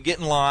op. Then we get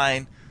in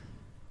line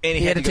and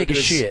He had to go take a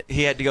his- shit.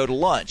 He had to go to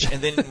lunch,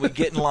 and then we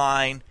get in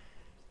line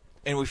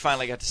and we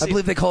finally got to see. I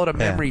believe they call it a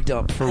memory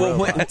dump for Well,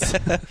 robots.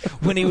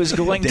 when he was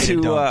going Data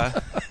to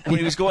dump. when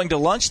he was going to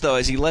lunch, though,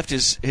 as he left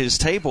his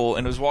table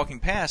and was walking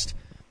past,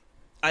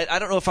 I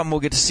don't know if I'm going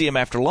to get to see him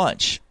after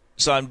lunch.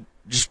 So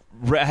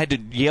I had to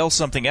yell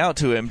something out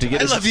to him to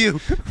get. I love you.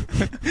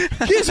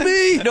 Kiss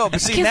me! No,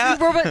 but see Kiss now,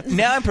 me, robot.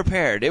 now I'm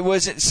prepared. It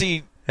wasn't.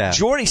 See, Yeah.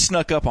 Jordy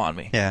snuck up on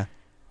me. Yeah.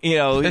 You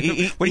know, What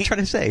are you trying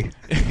to say?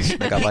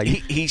 Like, I'm like,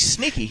 he's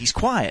sneaky. He's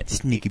quiet.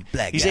 sneaky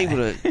black He's guy.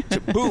 able to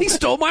boom. He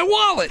stole my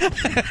wallet.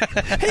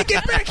 Hey,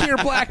 get back here,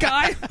 black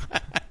guy.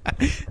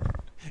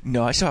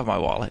 No, I still have my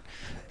wallet.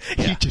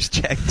 You just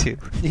checked too.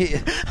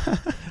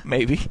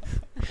 Maybe.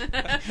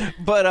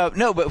 But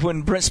no, but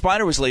when Brent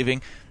Spiner was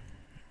leaving,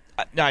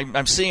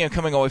 I'm seeing him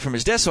coming away from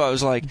his desk, so I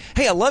was like,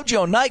 "Hey, I loved you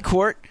on Night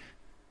Court,"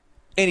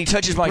 and he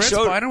touches my Brent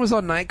shoulder. Spiner was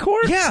on Night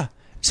Court? Yeah.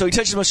 So he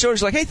touches my shoulder.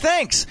 He's like, "Hey,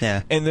 thanks."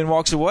 Yeah. And then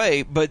walks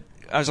away. But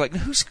I was like,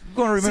 "Who's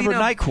going to remember See, now,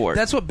 Night Court?"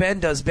 That's what Ben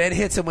does. Ben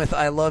hits him with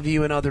 "I love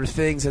you" and other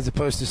things, as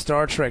opposed to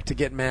Star Trek to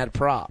get mad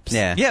props.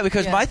 Yeah. yeah,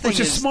 because Yeah. my thing which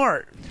is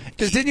smart.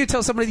 Because didn't you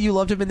tell somebody that you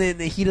loved him in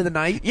the heat of the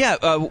night? Yeah,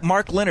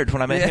 Mark Leonard,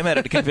 when I met Yeah. him at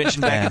a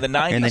convention back Yeah. in the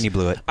 90s. And then you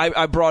blew it.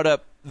 I brought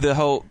up the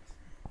whole...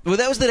 Well,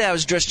 that was the day I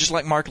was dressed just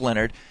like Mark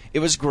Leonard. It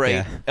was great.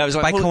 Yeah. I was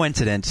like, By well,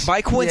 coincidence. By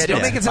Yeah, coincidence.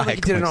 don't make it sound By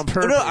like you did it on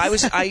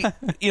coincidence.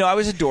 purpose. No, I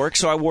was a dork,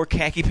 so I wore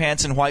khaki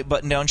pants and white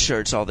button-down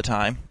shirts all the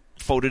time.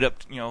 Folded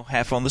up,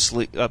 half on the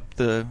sleeve, up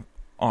the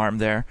arm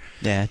there.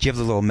 Yeah. Do you have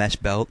the little mesh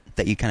belt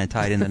that you kind of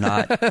tied in the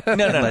knot? No,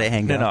 Let it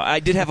hang down? no. I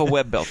did have a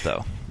web belt,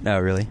 though. No,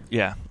 really?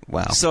 Yeah.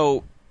 Wow.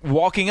 So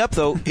walking up,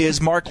 though,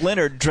 is Mark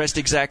Leonard dressed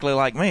exactly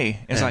like me.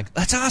 It's Yeah. like,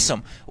 that's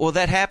awesome. Well,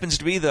 that happens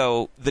to be,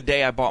 though, the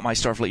day I bought my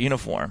Starfleet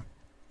uniform.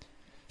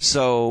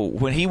 So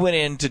when he went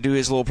in to do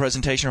his little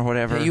presentation or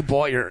whatever, Yeah, you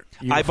bought your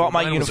uniform. I bought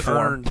my Mine was uniform.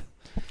 earned.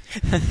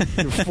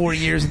 Your 4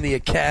 years in the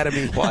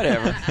academy.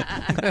 whatever.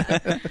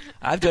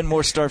 I've done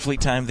more Starfleet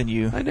time than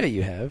you. I know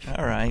you have.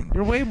 All right.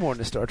 You're way more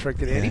into Star Trek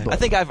than anybody. I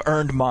think I've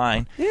earned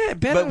mine. Yeah,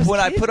 Ben, But was when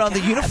I kid. put on the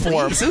God,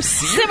 uniform- please, so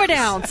serious. Simmer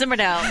down, simmer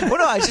down. Well,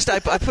 no,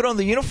 I put on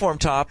the uniform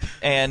top,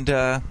 and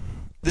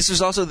this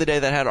was also the day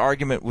that I had an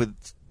argument with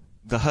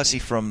the hussy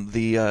from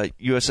the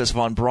USS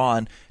Von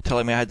Braun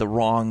telling me I had the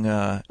wrong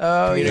Oh,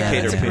 communicator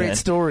yeah, that's a pin. great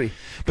story.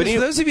 But But he- for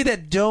those of you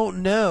that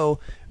don't know,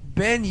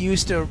 Ben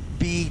used to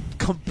be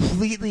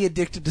completely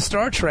addicted to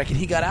Star Trek, and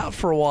he got out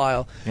for a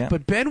while. Yeah.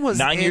 But Ben was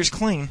 9 years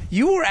clean.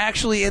 You were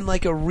actually in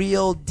like a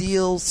real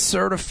deal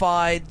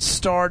certified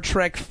Star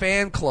Trek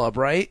fan club,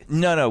 right?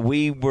 No,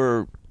 we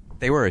were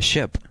They were a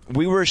ship.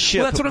 a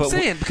ship. Well, that's what I'm but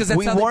saying, because that's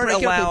we how they weren't break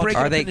up. They allowed. break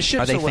Are up they into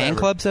ships are they or fan whatever.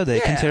 clubs though? They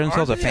Yeah, consider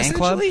themselves a aren't they, fan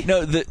club? essentially?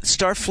 No, the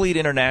Starfleet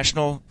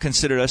International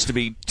considered us to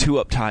be too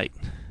uptight.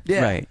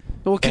 Yeah. Right.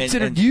 Well,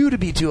 considered you to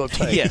be too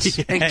uptight. Yes.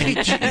 And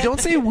kicked you. Don't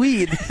say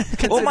we'd.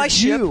 Well, my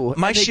ship,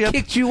 they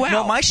kicked you out.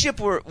 No, my ship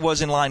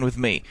was in line with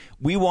me.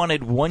 We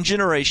wanted one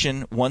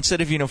generation, one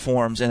set of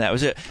uniforms, and that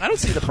was it. I don't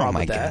see the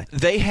problem with that.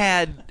 They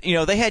had,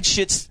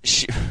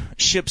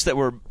 ships that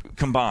were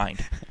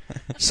combined.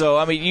 So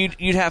I mean,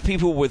 you'd have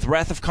people with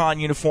Wrath of Khan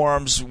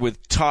uniforms,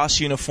 with TOS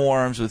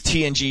uniforms, with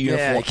TNG uniforms.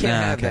 Yeah, you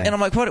can't have that. And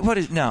I'm like, what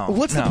is no?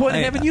 What's the point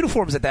in having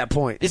uniforms at that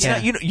point? It's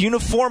not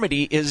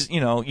uniformity is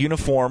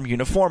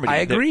uniformity. I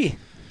agree.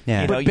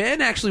 Yeah. But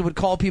Ben actually would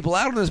call people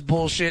out on this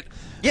bullshit.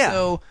 Yeah.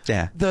 So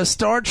the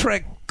Star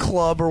Trek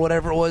Club or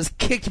whatever it was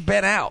kicked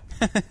Ben out.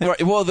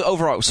 Right,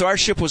 well, so our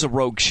ship was a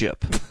rogue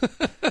ship,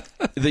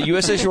 the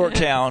USS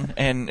Yorktown,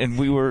 and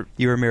we were.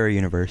 You were Mirror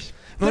Universe.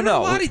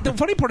 The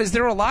funny part is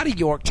there are a lot of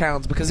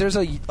Yorktowns because there's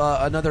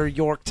another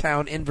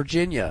Yorktown in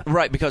Virginia.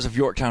 Right, because of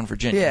Yorktown,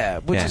 Virginia. Yeah,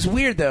 which is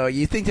weird though.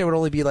 You think there would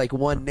only be like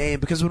one name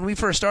because when we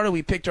first started,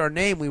 we picked our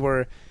name. We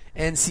were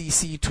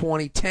NCC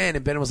 2010,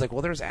 and Ben was like,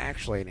 "Well, there's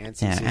actually an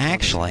NCC." Yeah,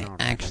 actually.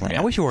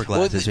 Yeah. I wish you wore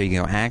glasses so you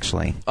can go.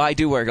 Actually, I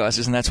do wear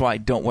glasses, and that's why I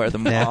don't wear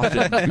them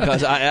often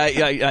because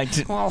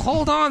Well,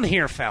 hold on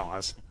here,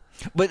 fellas.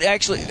 But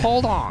actually,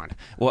 hold on.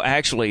 Well,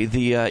 actually,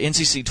 the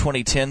NCC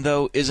 2010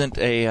 though isn't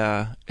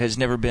has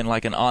never been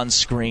like an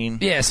on-screen.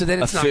 Yeah, so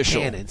then it's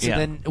official. not canon. So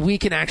then we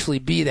can actually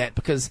be that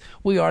because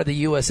we are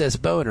the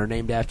USS Boner,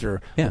 named after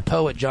the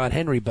poet John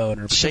Henry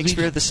Boner.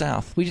 Shakespeare of the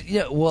South. He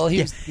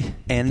was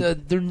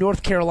the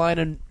North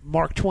Carolina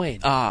Mark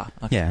Twain. Ah,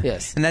 okay. Yeah.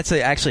 Yes. And that's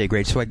actually a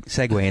great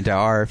segue into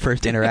our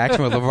first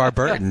interaction with LeVar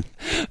Burton.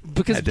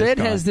 Because Ben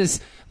has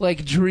this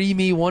like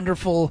dreamy,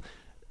 wonderful,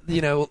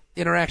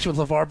 interaction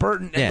with LeVar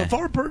Burton. And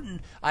LeVar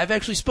Burton, I've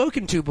actually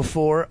spoken to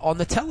before on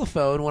the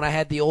telephone when I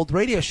had the old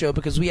radio show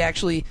because we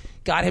actually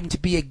got him to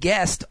be a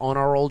guest on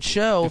our old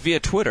show. Via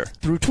Twitter.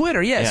 Through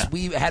Twitter, yes. Yeah.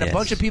 We had a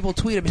bunch of people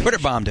tweet him. Twitter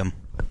bombed him.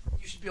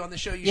 You should be on the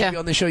show, you should be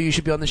on the show, you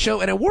should be on the show.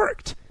 And it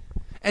worked.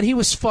 And he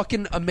was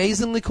fucking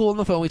amazingly cool on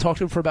the phone. We talked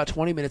to him for about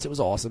 20 minutes. It was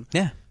awesome.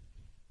 Yeah.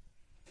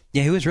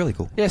 Yeah, he was really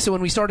cool. Yeah, so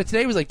when we started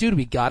today, he was like, dude,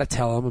 we got to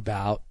tell him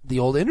about the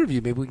old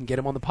interview. Maybe we can get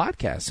him on the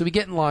podcast. So we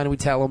get in line and we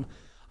tell him.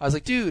 I was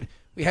like, dude,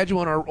 we had you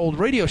on our old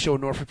radio show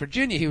in Norfolk,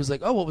 Virginia. He was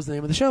like, oh, what was the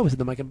name of the show? It was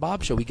the Mike and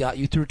Bob Show. We got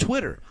you through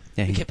Twitter.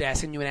 Yeah, he kept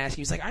asking you and asking.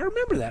 He was like, I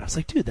remember that. I was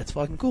like, dude, that's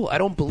fucking cool. I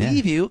don't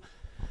believe you,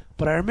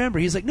 but I remember.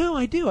 He's like, no,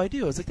 I do. I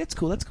was like, that's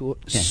cool. Yeah.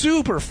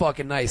 Super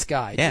fucking nice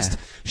guy. Yeah. Just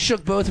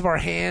shook both of our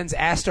hands,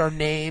 asked our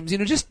names,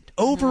 just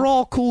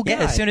overall cool guy.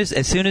 Yeah,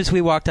 as soon as we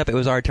walked up, it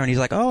was our turn. He's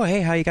like, "Oh,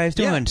 hey, how you guys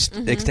doing?"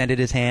 Extended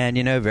his hand,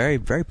 very,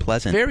 very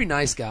pleasant. Very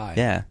nice guy.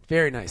 Yeah,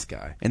 very nice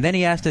guy. And then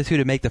he asked us who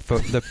to make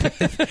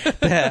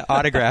the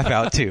autograph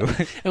out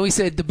to, and we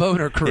said the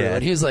Boner Crew,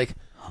 and he was like,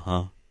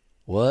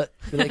 "What?"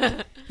 We're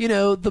like,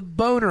 the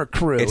Boner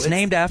Crew. It's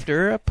named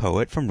after a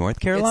poet from North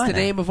Carolina. It's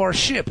the name of our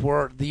ship.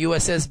 We're the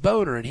USS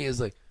Boner, and he was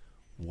like,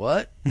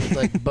 "What?"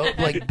 Like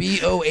like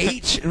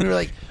BOH, and we were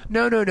like,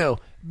 "No.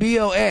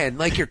 BON,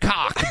 like your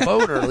cock,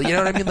 boner, you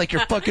know what I mean? Like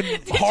your fucking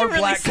hard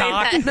really black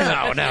cock."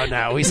 That?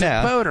 No. We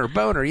said boner,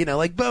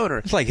 like boner.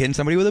 It's like hitting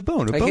somebody with a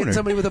bone. Like hitting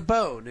somebody with a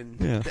bone.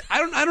 And I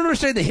don't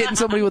understand the hitting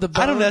somebody with a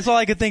bone. I don't know. That's all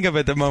I could think of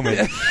at the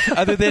moment,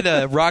 other than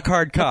a rock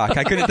hard cock.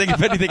 I couldn't think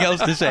of anything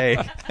else to say.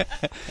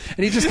 And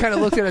he just kind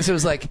of looked at us and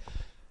was like,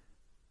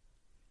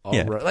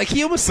 right. Like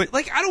he almost, I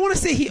don't want to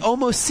say he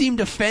almost seemed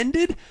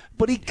offended,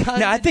 but he kind of.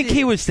 No, I think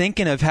he was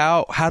thinking of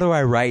how do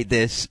I write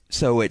this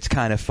so it's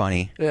kind of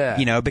funny.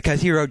 Yeah.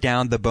 Because he wrote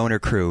down the Boner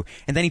Crew,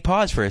 and then he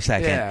paused for a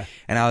second,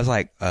 and I was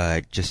like,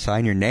 just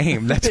sign your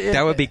name.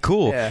 That would be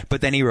cool. Yeah. But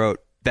then he wrote,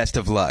 "Best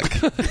of luck."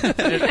 That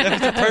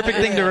was the perfect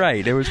thing to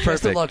write. It was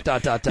perfect. Best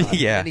of luck. ...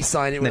 Yeah. And he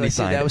signed it.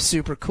 That was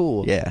super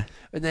cool. Yeah.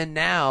 And then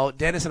now,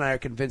 Dennis and I are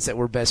convinced that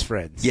we're best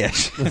friends.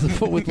 Yes.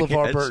 with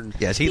LeVar Burton.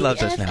 Yes, he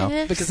loves us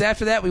now. Because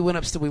after that, we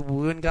went we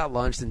went and got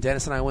lunch, and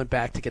Dennis and I went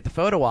back to get the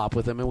photo op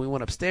with him, and we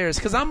went upstairs,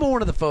 because I'm more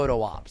into the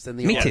photo ops than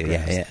the Me too,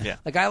 autographs. yeah.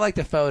 Like, I like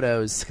the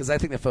photos, because I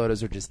think the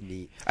photos are just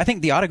neat. I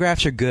think the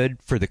autographs are good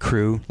for the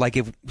crew. Like,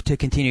 to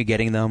continue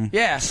getting them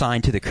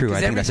signed to the crew,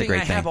 I think that's a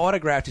great thing. Everything I have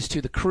autographed is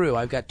to the crew.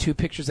 I've got 2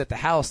 pictures at the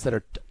house that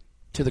are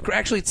to the crew.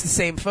 Actually, it's the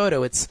same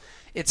photo. It's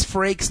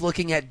Frakes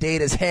looking at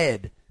Data's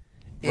head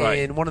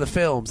in one of the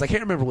films. I can't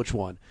remember which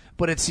one,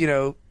 but it's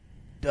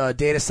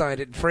Data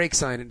signed it and Frakes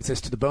signed it and it says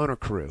to the Boner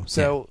Crew.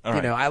 So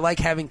I like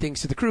having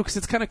things to the crew because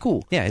it's kind of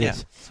cool. Yeah, it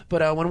is.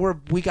 But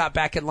when we got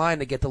back in line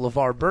to get the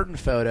LeVar Burton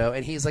photo,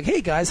 and he's like, "Hey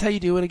guys, how you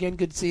doing again?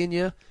 Good seeing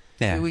you."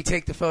 Yeah. And we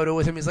take the photo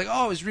with him. He's like,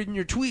 "Oh, I was reading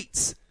your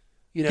tweets."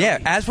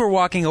 As we're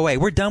walking away,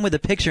 we're done with the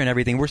picture and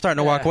everything. We're starting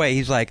to walk away.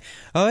 He's like,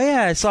 "Oh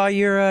yeah, I saw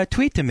your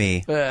tweet to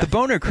me, the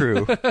Boner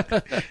Crew."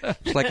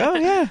 It's like, "Oh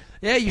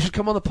yeah, you should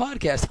come on the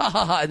podcast." Ha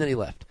ha ha! And then he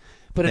left.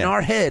 But in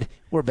our head,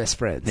 we're best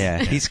friends.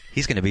 Yeah, he's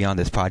going to be on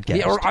this podcast.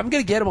 Yeah, or I'm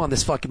going to get him on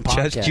this fucking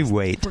podcast. Just you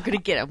wait. We're going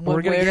to get him.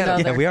 We're going to get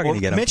him. Yeah, we are going to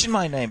get him. Mention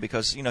my name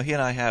because he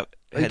and I have.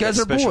 You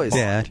guys are boys.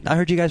 Yeah, I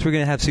heard you guys were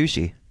going to have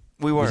sushi.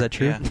 We were. Was that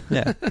true?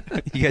 Yeah.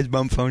 You guys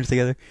bump phones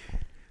together.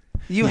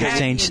 You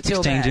had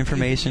exchange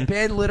information.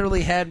 Ben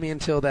literally had me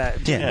until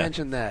that. Yeah. You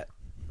mentioned that.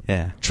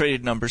 Yeah.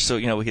 Traded numbers so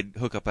we could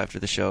hook up after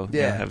the show.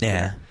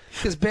 Yeah.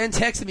 Because Ben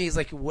texted me, he's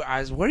like, where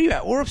are you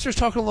at? We're upstairs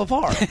talking to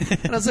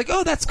LeVar. And I was like,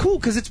 oh, that's cool,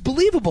 because it's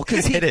believable.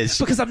 It is.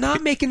 Because I'm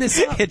not making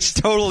this up. It's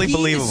totally He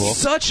believable. is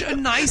such a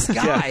nice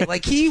guy.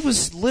 Like, he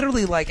was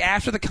literally, like,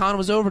 after the con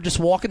was over, just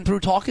walking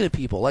through talking to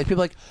people. Like,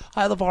 people like,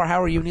 hi, LeVar,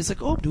 how are you? And he's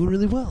like, oh, I'm doing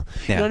really well.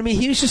 You Yeah. know what I mean?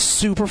 He was just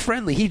super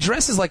friendly. He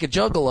dresses like a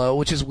juggalo,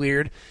 which is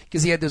weird,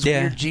 because he had those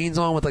Yeah. weird jeans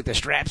on with, like, the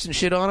straps and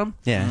shit on him.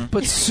 Yeah.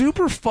 But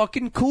super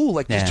fucking cool.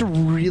 Like, just a Yeah.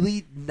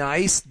 really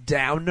nice,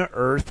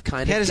 down-to-earth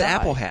kind He of had his guy.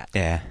 Apple hat.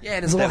 Yeah. Yeah,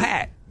 and his little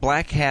hat.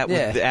 Black hat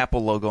Yeah. with the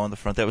Apple logo on the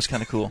front. That was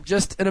kind of cool.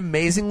 Just an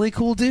amazingly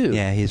cool dude.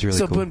 Yeah, he's really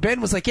so cool. when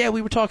Ben was like, yeah,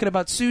 we were talking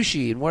about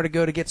sushi and where to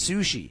go to get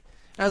sushi.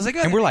 I was like, oh,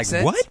 And that we're makes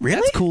like, sense. what? Really?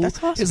 That's cool. That's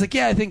awesome. He's like,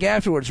 yeah, I think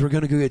afterwards we're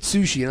going to go get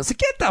sushi. And I was like,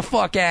 get the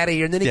fuck out of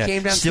here. And then he Yeah.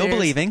 came downstairs. Still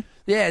believing.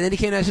 Yeah, and then he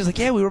came downstairs like,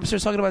 yeah, we were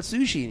upstairs talking about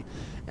sushi.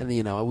 And,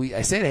 you know,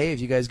 I said, hey, if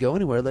you guys go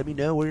anywhere, let me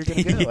know where you're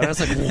going to go. And I was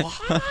like,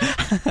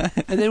 what?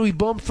 And then we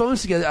bumped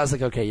phones together. I was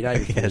like, okay, you're not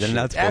even full Yeah, of then shit.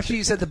 that's After bullshit.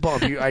 you said the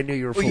bump, I knew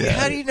you were full Well, of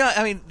how shit. do you not?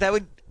 I mean, that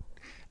would.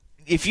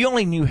 If you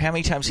only knew how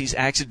many times he's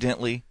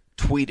accidentally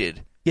tweeted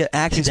Yeah, his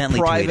accidentally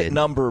private tweeted.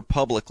 number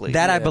publicly.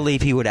 That I Yeah.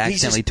 believe he would He's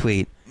accidentally just-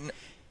 tweet.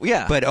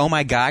 Yeah. But oh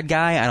my god,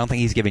 guy, I don't think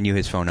he's giving you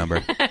his phone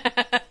number.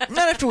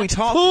 not after we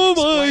talk. Oh,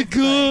 my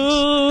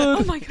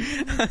God. Oh my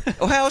god.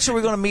 Well, how else are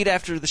we going to meet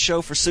after the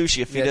show for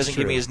sushi if he That's doesn't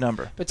give true. me his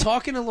number? But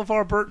talking to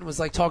LeVar Burton was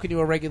like talking to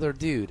a regular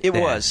dude. It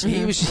Yeah. was.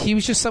 He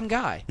was just some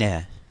guy.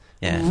 Yeah.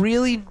 Yeah.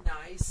 Really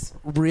nice,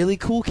 really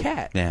cool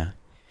cat. Yeah.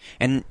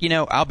 And, you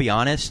know, I'll be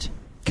honest,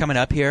 coming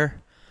up here,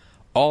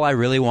 all I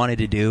really wanted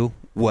to do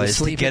was to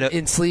sleep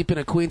get sleep in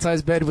a queen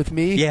size bed with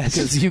me. Yes.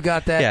 because you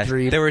got that Yeah,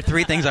 dream. there were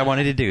three things I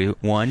wanted to do.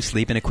 One,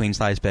 sleep in a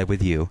queen-size bed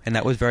with you, and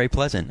that was very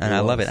pleasant, and It I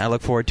love was. it. I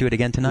look forward to it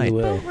again tonight. You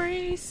will.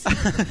 Race.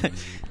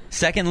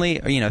 Secondly,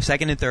 you know,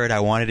 second and third, I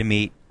wanted to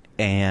meet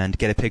and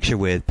get a picture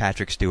with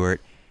Patrick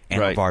Stewart and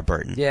Right. LeVar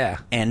Burton. Yeah.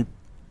 And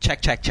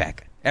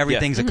check.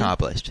 Everything's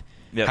accomplished.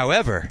 Yep.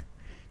 However,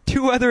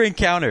 two other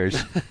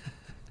encounters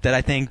that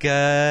I think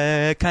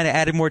kind of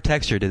added more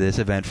texture to this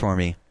event for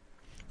me.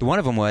 One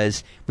of them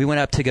was we went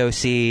up to go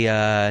see.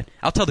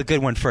 I'll tell the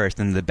good one first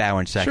and the bad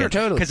one second. Sure,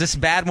 totally. Because this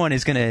bad one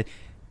is going to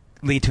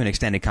lead to an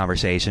extended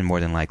conversation more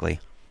than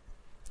likely.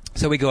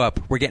 So we go up.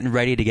 We're getting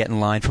ready to get in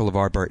line for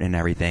LeVar Burton and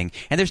everything.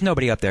 And there's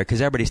nobody up there because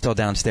everybody's still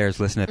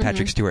downstairs listening to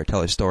Patrick Stewart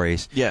tell his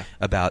stories. Yeah.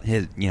 About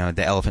his, you know,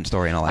 the elephant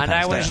story and all that And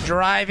kind I of was stuff.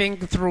 driving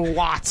through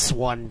Watts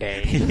one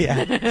day.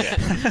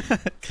 Yeah.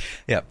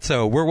 Yeah.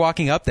 So we're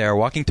walking up there,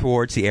 walking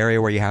towards the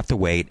area where you have to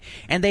wait.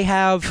 And they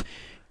have,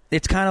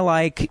 it's kind of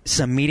like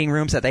some meeting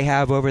rooms that they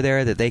have over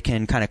there that they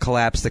can kind of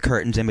collapse the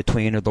curtains in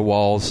between or the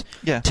walls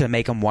Yeah. to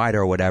make them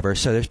wider or whatever.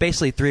 So there's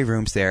basically three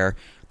rooms there.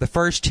 The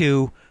first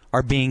two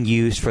are being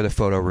used for the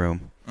photo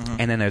room.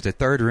 And then there's a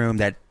third room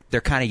that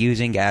they're kind of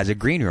using as a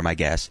green room, I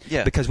guess.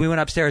 Yeah. Because we went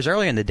upstairs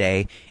earlier in the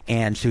day,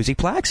 and Susie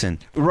Plaxon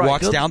Right.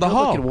 walks Good- down the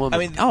good-looking hall. woman. I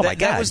mean, Oh, my that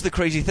God. was the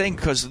crazy thing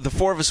because the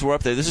four of us were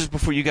up there. This is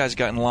before you guys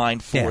got in line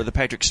for Yeah. the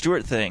Patrick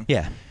Stewart thing.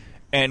 Yeah.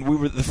 And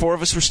the four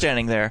of us were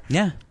standing there.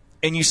 Yeah.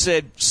 And you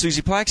said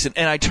Susie Plaxton,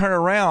 and I turn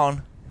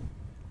around.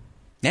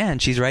 Yeah, and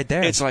she's right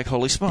there. It's like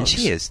holy and smokes.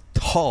 she is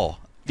tall.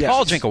 Yeah.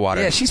 Tall drink of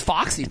water. Yeah, she's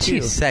foxy too.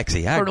 She's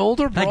sexy. For an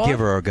older I'd broad? give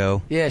her a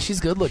go. Yeah,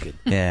 she's good looking.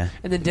 Yeah.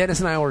 And then Dennis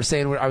and I were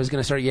saying I was going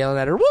to start yelling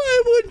at her.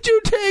 Why wouldn't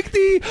you take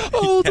the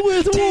oath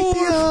with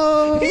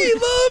Worf? He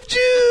loved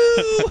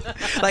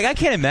you. Like, I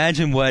can't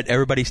imagine what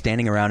everybody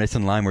standing around us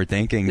in line were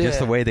thinking, just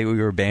Yeah. the way that we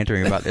were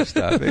bantering about this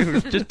stuff. It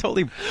was just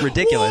totally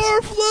ridiculous.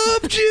 Worf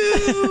loved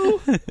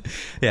you.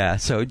 Yeah,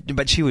 so,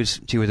 but she was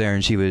there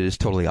and she was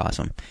totally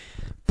awesome.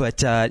 But,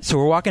 so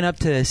we're walking up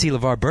to see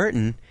LeVar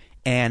Burton,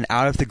 and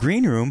out of the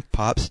green room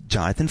pops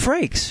Jonathan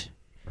Frakes.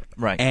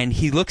 Right. And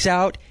he looks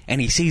out and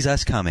he sees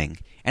us coming.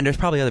 And there's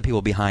probably other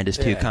people behind us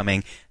too Yeah.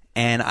 coming.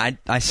 And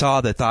I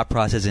saw the thought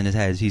process in his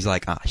head. He's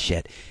like, ah,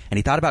 shit. And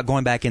he thought about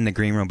going back in the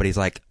green room, but he's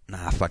like,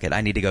 nah, fuck it. I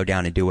need to go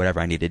down and do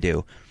whatever I need to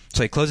do.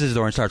 So he closes the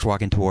door and starts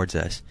walking towards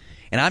us.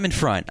 And I'm in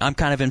front. I'm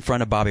kind of in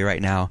front of Bobby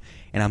right now.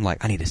 And I'm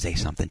like, I need to say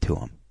something to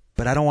him.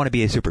 But I don't want to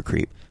be a super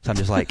creep. So I'm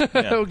just like,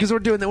 Because we're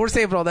doing that. We're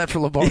saving all that for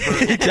LeVar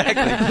Burton.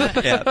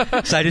 exactly.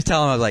 Yeah. So I just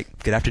tell him, I was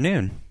like, good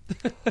afternoon.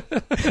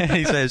 And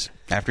he says,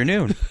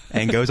 afternoon.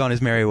 And goes on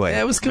his merry way.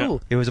 Yeah, it was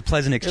cool. It was a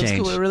pleasant It was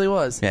exchange. cool. It really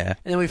was. Yeah.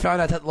 And then we found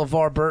out that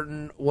LeVar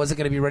Burton wasn't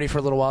going to be ready for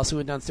a little while, so we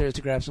went downstairs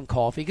to grab some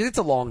coffee. Because it's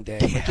a long day.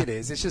 Like it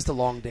is. It's just a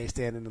long day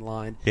standing in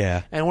line.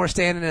 Yeah. And we're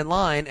standing in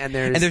line, and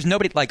And there's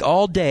nobody, like,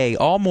 all day,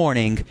 all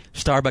morning,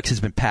 Starbucks has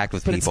been packed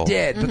with But people. it's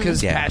dead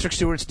because Yeah. Patrick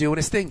Stewart's doing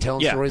his thing,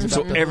 telling yeah. stories about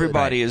So the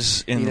everybody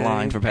is in You know what I line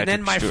mean? for Patrick And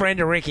then my Stewart. friend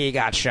Ricky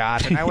got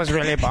shot, and I was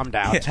really bummed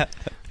out. Yeah.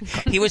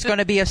 He was going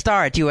to be a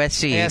star at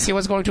USC. Yes, he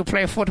was going to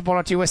play football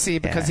at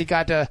USC because Yeah. he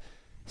got a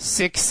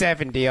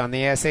 670 on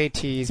the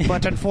SATs,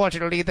 but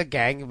unfortunately the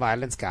gang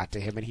violence got to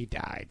him and he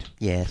died.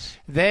 Yes.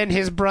 Then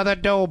his brother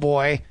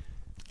Doughboy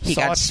He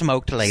got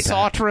smoked later.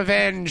 sought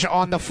revenge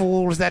on the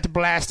fools that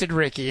blasted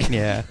Ricky.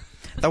 Yeah.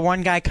 The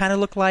one guy kind of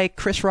looked like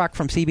Chris Rock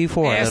from CB4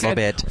 a Yes, little and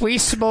bit. We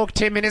smoked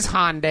him in his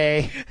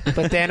Hyundai,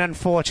 but then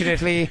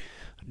unfortunately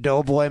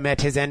Doughboy met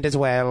his end as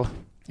well,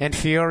 and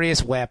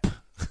Furious wept.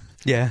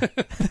 Yeah.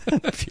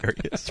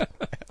 Furious.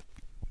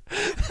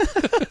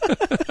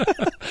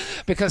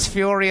 Because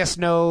Furious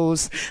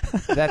knows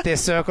that the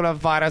circle of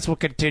violence will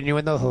continue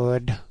in the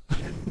hood.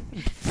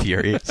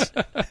 Furious.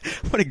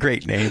 What a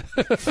great name.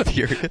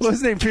 Furious. What's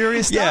his name?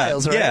 Furious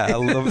Styles, right? Yeah.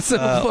 Lawrence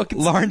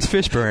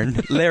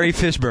Fishburne. Larry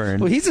Fishburne.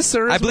 Well, he's a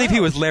sir. I as believe well.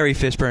 he was Larry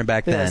Fishburne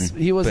back Yes,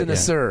 then. he wasn't but a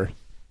sir.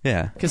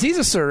 Yeah. Because he's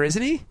a sir,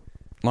 isn't he?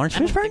 Lawrence I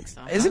don't Fishburne? think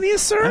so. Isn't he a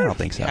sir? I don't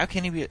think so. How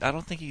can he be? I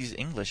don't think he's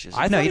English. Is he?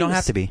 I No, thought you he don't was-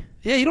 have to be.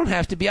 Yeah, you don't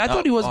have to be. I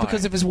thought he was all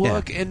because right. of his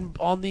work and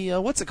on the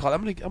what's it called?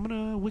 I'm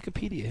gonna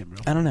Wikipedia him. Real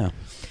I don't know.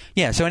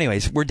 Yeah, so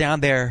anyways, we're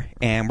down there,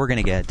 and we're going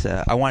to get...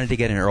 I wanted to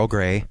get an Earl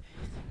Grey.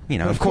 You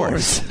know, of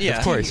course. Yeah.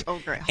 Of course. Earl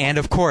Grey. And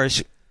of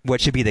course,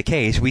 what should be the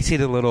case, we see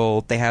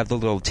they have the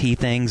little tea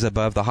things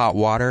above the hot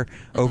water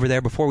over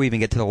there before we even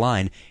get to the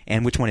line,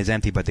 and which one is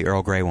empty but the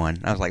Earl Grey one?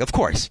 I was like, of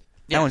course. That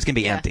Yeah. one's going to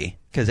be Yeah. empty,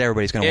 because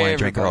everybody's going to want to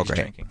drink Earl Everybody's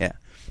Grey. drinking. Yeah.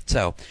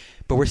 So,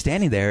 but we're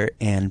standing there,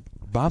 and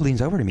Bob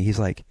leans over to me. He's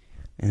like,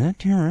 is that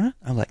Tim Russ?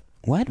 I'm like,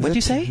 what? What'd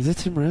you say? Is that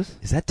Tim Russ?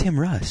 Is that Tim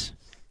Russ?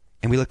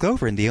 And we look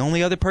over, and the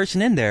only other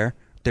person in there,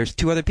 there's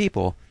two other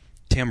people,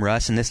 Tim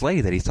Russ and this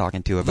lady that he's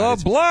talking to about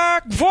The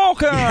Black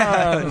Vulcan.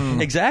 Yeah,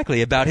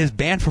 exactly, about his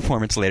band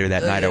performance later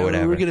that night or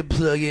whatever. We're gonna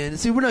plug in.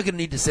 See, we're not gonna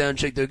need to sound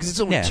check though because it's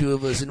only Yeah. two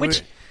of us. And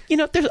Which, you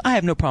know, I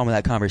have no problem with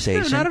that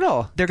conversation. No, not at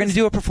all. They're going to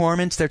do a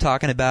performance. They're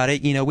talking about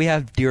it. You know, we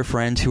have dear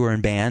friends who are in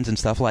bands and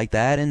stuff like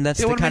that, and that's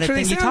They the wanna kind make of sure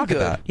they thing you sound talk good.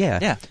 about. Yeah.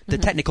 Yeah. The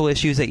technical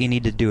issues that you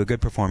need to do a good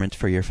performance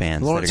for your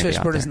fans. Lawrence that are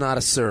gonna be out Fishburne is there. not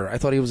a sir. I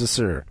thought he was a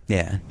sir.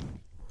 Yeah.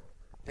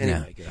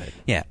 Anyway, go ahead.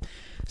 Yeah.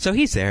 So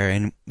he's there,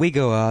 and we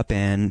go up,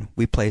 and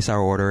we place our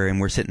order, and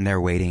we're sitting there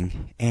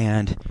waiting,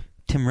 and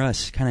Tim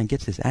Russ kind of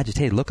gets this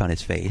agitated look on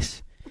his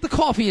face. The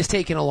coffee is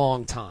taking a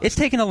long time. It's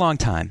taken a long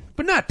time.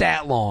 but not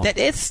that long. That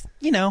it's,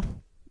 you know,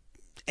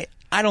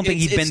 I don't think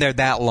It's- he's been there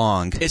that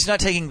long. It's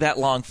not taking that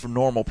long for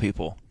normal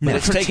people. No. But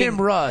it's For taking,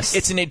 Tim Russ.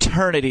 It's an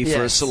eternity for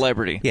a Yes.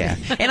 celebrity. Yeah.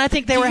 And I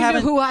think they Do were you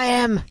having... know who I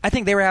am? I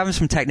think they were having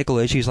some technical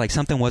issues, like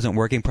something wasn't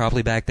working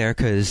properly back there,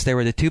 because there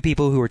were the two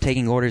people who were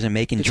taking orders and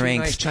making The two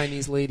drinks. nice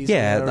Chinese ladies. or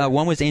Yeah, whatever.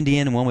 one was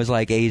Indian and one was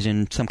like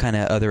Asian, some kind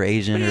of other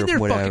Asian Man, or they're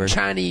whatever. fucking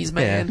Chinese,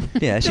 man.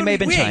 Yeah, she Don't may have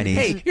been hey, Chinese.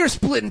 Hey, you're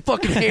splitting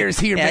fucking hairs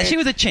here, Yeah, man. she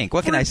was a chink.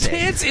 What can For I say?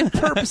 intents and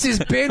purposes,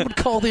 Ben would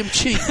call them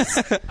cheeks.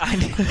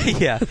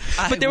 Yeah,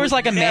 but there was would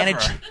like a never.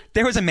 manager.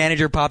 There was a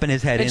manager popping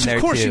his head And in there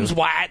of course too. she was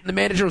white, and the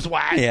manager was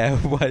white. Yeah,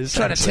 it was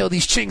Trying to tell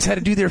these chinks how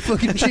to do their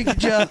fucking chink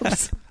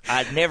jobs.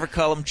 I'd never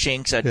call them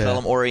chinks. I'd Yeah. call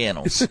them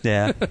Orientals.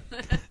 Yeah.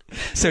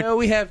 So No,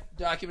 we have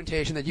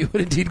documentation that you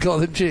would indeed call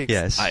them chinks.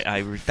 yes, I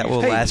refuse. that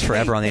will Hey, last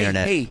forever hey, on the hey,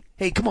 internet.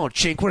 Hey, come on,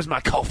 chink. Where's my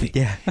coffee?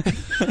 Yeah.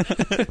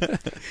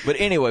 But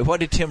anyway, what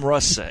did Tim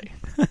Russ say?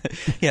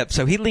 Yep.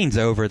 So he leans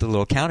over at the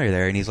little counter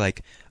there, and he's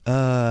like,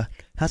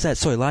 how's that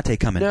soy latte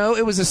coming?" No,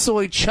 it was a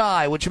soy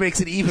chai, which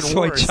makes it even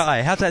Soy worse.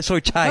 chai. How's that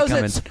soy chai How's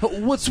coming?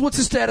 that? What's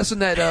the status on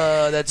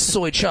that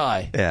soy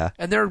chai? Yeah.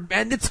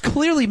 And it's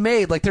clearly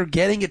made like they're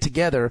getting it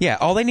together. Yeah,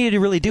 all they needed to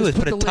really do Just is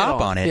put put a the lid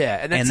top on. on it, Yeah,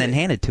 and that's then it.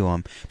 hand it to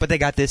them. But they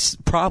got this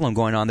problem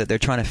going on that they're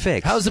trying to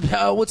fix.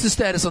 What's the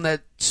status on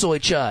that soy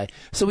chai?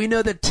 So we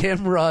know that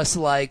Tim Russ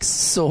likes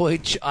soy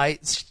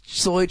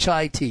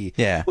chai tea.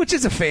 Yeah. Which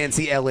is a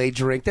fancy LA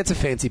drink. That's a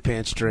fancy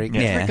pants drink.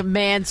 Yeah. Like a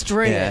man's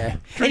drink. Yeah.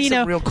 Drink And you some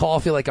know- real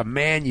coffee like a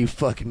man, you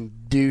fucking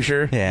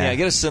doucher. Yeah.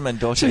 Get a cinnamon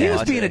dolce So he was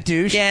latte. being a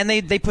douche. Yeah, and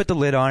they put the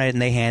lid on it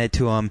and they hand it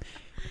to him,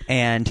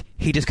 and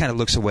he just kind of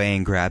looks away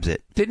and grabs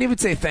it. Didn't even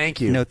say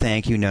thank you. No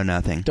thank you, no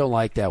nothing. Don't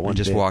like that one. And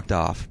just bit. walked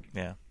off.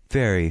 Yeah.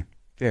 Very,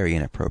 very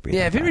inappropriate.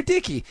 Yeah, I very thought.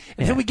 dicky.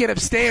 And then we get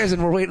upstairs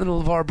and we're waiting on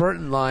the LeVar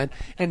Burton line,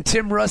 and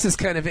Tim Russ is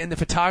kind of in the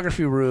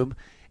photography room,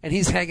 and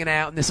he's hanging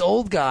out, and this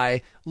old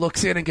guy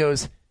looks in and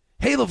goes,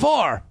 "Hey, Tim.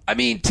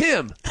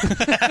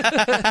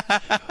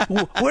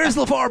 Where's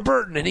LeVar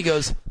Burton?" And he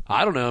goes,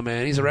 "I don't know,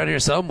 man. He's around here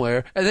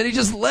somewhere." And then he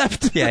just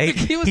left. Yeah, Like,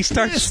 was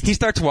pissed. he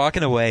starts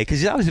walking away because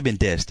he's obviously been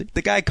dissed.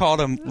 The guy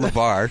called him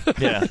LeVar.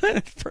 Yeah.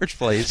 First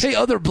place. Hey,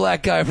 other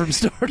black guy from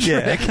Star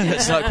Trek.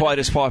 It's not quite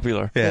as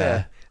popular.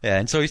 Yeah. Yeah,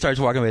 and so he starts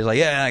walking away. He's like,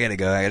 "Yeah, I gotta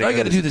go. I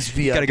gotta do this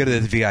VIP. Gotta go to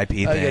this VIP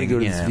thing. I gotta go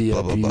to this Yeah, VIP.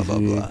 blah, blah, blah, blah,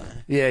 blah."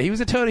 Yeah, he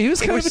was a total. He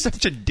was He kind was of.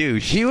 such a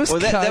douche. He was. Well,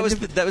 kind that was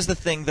of, that was the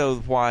thing though.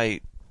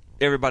 Why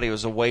everybody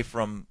was away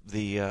from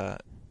the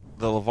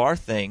LeVar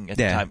thing at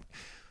the Yeah. time.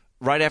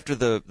 Right after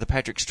the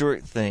Patrick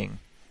Stewart thing,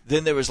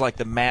 then there was like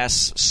the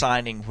mass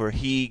signing where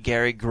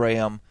Gary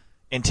Graham,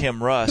 and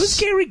Tim Russ. Who's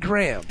Gary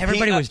Graham?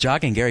 Everybody He, was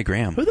jogging Gary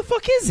Graham. Who the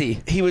fuck is he?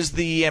 He was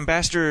the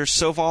ambassador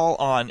Soval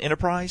on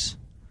Enterprise,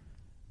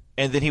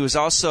 and then he was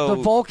also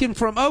The Vulcan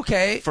from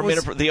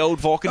the old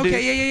Vulcan Okay,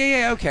 dude.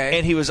 yeah, okay.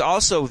 And he was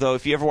also, though,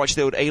 if you ever watched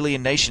the old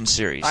Alien Nation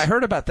series, I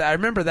heard about that. I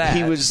remember that.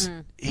 he was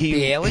The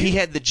he alien? he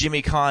had the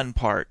Jimmy Caan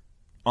part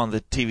on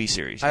the TV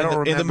series. I don't in the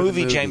remember the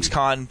movie, movie. James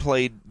Caan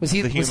played Was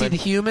he the human. the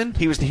human?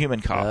 He was the human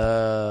cop.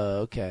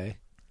 Okay.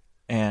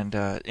 And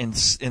in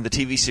the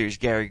TV series,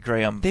 Gary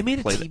Graham They made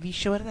a played TV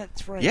show out of that.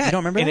 That's right. Yeah, You don't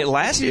remember and that? it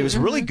lasted. It was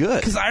really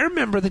good. Because I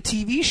remember the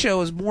TV show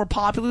was more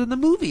popular than the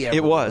movie ever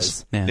It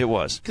was. Yeah. It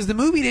was. Because the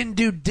movie didn't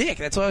do dick.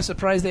 That's why I was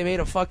surprised they made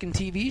a fucking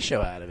TV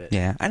show out of it.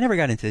 Yeah, I never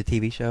got into the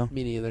TV show.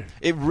 Me neither.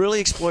 It really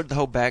explored the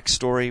whole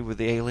backstory with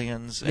the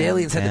aliens. The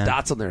aliens had Yeah. the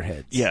dots on their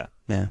heads. Yeah.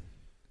 Yeah.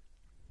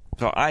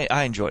 So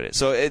I enjoyed it.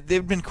 So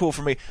they've been cool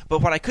for me.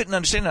 But what I couldn't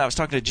understand, and I was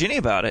talking to Jenny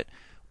about it,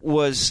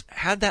 was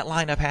how'd that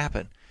lineup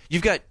happen?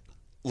 You've got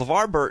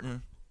LeVar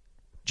Burton,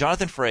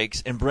 Jonathan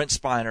Frakes, and Brent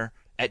Spiner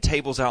at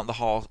tables out in the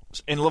hall.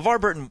 And LeVar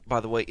Burton, by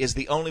the way, is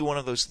the only one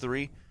of those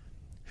three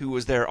who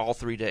was there all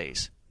 3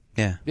 days.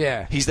 Yeah.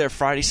 Yeah. He's there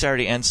Friday,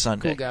 Saturday, and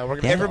Sunday. Cool guy. We're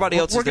gonna Everybody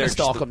else we're is there. gonna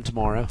stalk him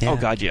tomorrow. Yeah. Oh,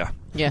 God, yeah.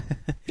 Yeah.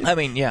 I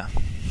mean, yeah.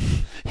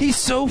 He's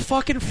so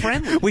fucking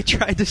friendly. We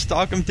tried to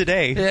stalk him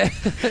today. Yeah.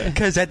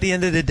 Because at the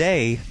end of the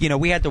day,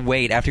 we had to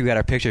wait after we got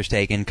our pictures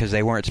taken because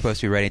they weren't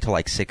supposed to be ready until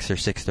like 6 or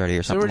 6:30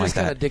 or So something we're like just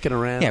that. kind of dicking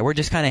around. Yeah, we're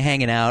just kind of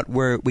hanging out.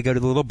 We go to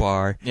the little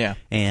bar. Yeah.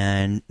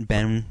 And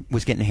Ben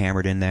was getting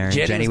hammered in there.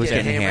 Jenny was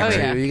getting hammered. Oh,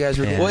 yeah. too. You guys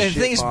were Yeah. doing Well, and the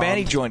shit thing is, bombs.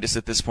 Manny joined us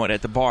at this point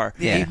at the bar.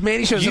 Yeah.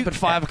 Manny shows up at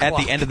 5 o'clock.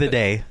 At the end of the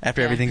day,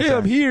 after everything's Hey, done.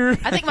 I'm here.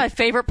 I think my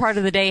favorite part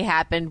of the day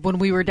happened when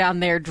we were down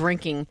there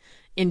drinking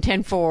in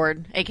 10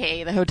 Forward,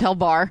 a.k.a. the hotel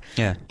bar.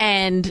 Yeah.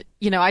 And,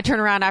 I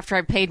turn around after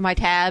I paid my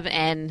tab,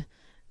 and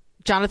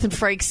Jonathan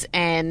Frakes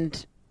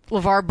and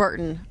LeVar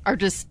Burton are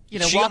just,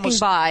 walking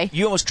by.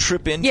 You almost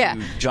trip into Yeah.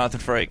 Jonathan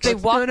Frakes. They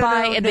walk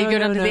by and they go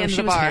down to the end she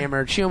of the was bar.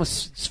 hammered. She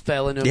almost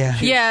fell into Yeah.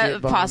 him. Yeah,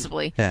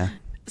 possibly. Yeah.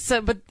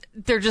 So, but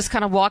they're just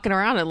kind of walking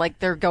around and like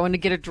they're going to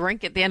get a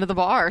drink at the end of the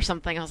bar or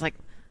something. I was like,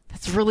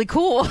 that's really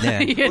cool. Yeah.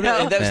 you Well, no, know?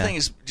 and that was Yeah. the thing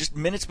is, just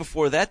minutes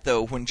before that,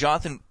 though, when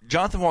Jonathan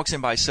walks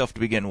in by himself to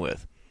begin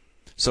with.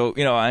 So,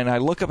 and I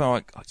look up and I'm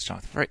like, oh, it's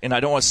Jonathan Frakes. And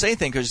I don't want to say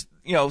anything because,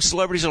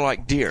 celebrities are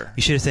like deer.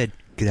 You should have said,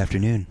 good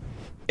afternoon.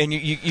 And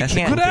you That's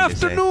can't. a Good thing to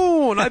say.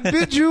 afternoon. I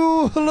bid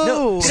you hello.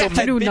 No, so Good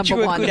afternoon, Bid you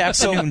number a one. Good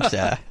afternoon,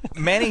 sir.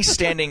 Manny's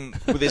standing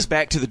with his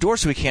back to the door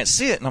so he can't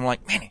see it. And I'm like,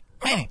 Manny,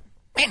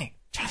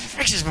 Jonathan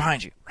Frakes is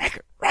behind you.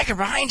 Riker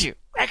behind you.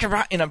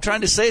 And I'm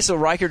trying to say it so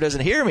Riker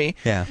doesn't hear me.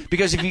 Yeah.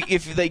 Because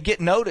if they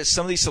get noticed,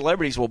 some of these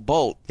celebrities will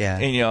bolt. Yeah.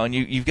 And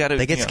you've got to.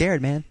 They get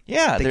scared, man.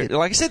 Yeah, They they're, get-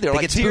 like I said, they're they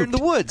like get deer in the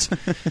spooked.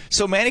 woods.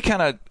 So Manny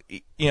kind of,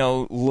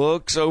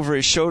 looks over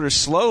his shoulder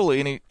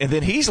slowly, and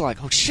then he's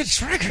like, "Oh shit,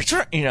 it's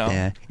Riker!"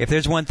 Yeah. If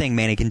there's one thing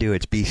Manny can do,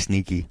 it's be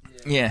sneaky.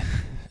 Yeah.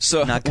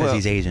 So Not because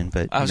he's Asian,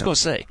 but I was going to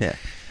say. Yeah.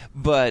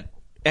 But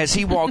as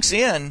he walks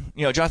in,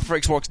 Jonathan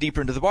Frakes walks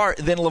deeper into the bar.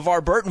 Then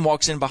LeVar Burton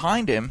walks in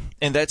behind him,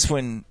 and that's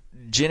when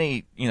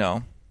Jenny,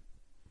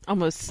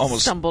 almost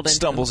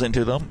stumbles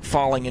into them,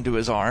 falling into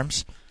his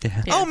arms.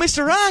 Yeah. Yeah. Oh,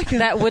 Mr. Riker!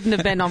 That wouldn't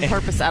have been on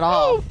purpose at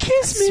all. Oh,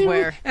 kiss I me.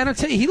 swear. And I'll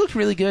tell you, he looked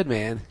really good,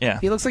 man. Yeah.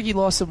 He looks like he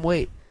lost some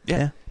weight.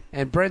 Yeah.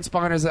 And Brent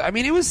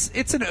Spiner's.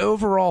 It's an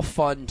overall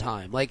fun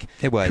time. Like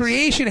It was.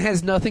 Creation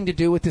has nothing to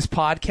do with this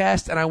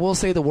podcast, and I will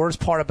say the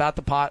worst part about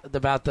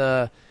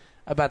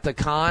the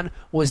con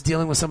was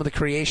dealing with some of the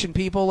Creation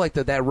people, like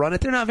that run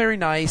it. They're not very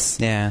nice.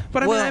 Yeah.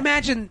 But Well- I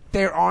imagine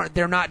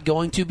they're not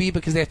going to be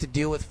because they have to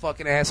deal with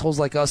fucking assholes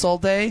like us all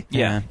day.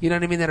 Yeah. You know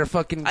what I mean? That are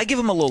fucking. I give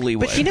him a little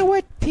leeway. But you know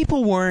what?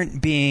 People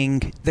weren't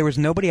being. There was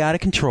nobody out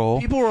of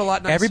control. People were a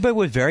lot nicer. Everybody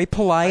was very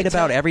polite I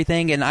about tell-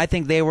 everything, and I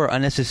think they were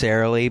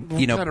unnecessarily,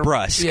 kinda-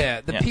 brusque.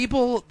 Yeah, the Yeah.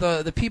 people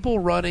the people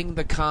running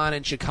the con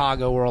in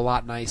Chicago were a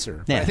lot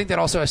nicer. But Yeah. I think that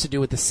also has to do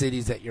with the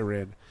cities that you're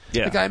in.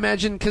 Yeah. Like I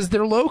imagine because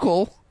they're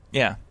local,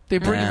 Yeah. they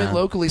bring them Yeah. in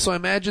locally. So I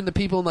imagine the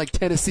people in like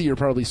Tennessee are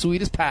probably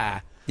sweet as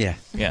pie. Yeah.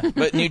 Yeah.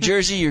 But New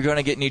Jersey, you're going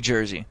to get New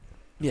Jersey.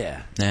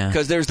 Yeah. Yeah.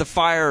 Because there's the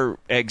fire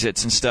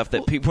exits and stuff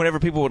that whenever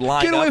people would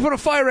line Get away up. from the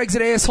fire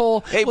exit,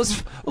 asshole. Hey,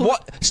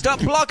 what? Stop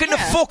blocking the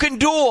fucking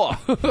door!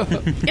 Yeah, I like don't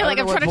I'm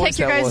know trying what to voice take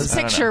your that guys' was. I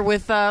don't picture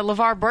with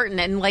LeVar Burton,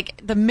 and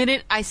like the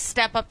minute I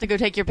step up to go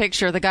take your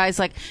picture, the guy's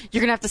like, "You're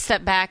gonna have to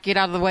step back, get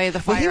out of the way of the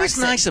fire." Well, he was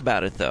exit." nice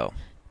about it, though.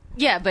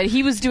 Yeah, but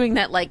he was doing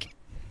that like.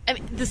 I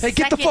mean, Hey,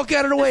 get the fuck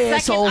out of the way, second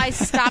asshole. I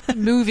stopped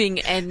moving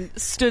and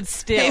stood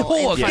still. Hey, in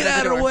whore, front get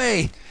out of the door.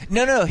 way.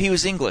 No, he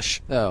was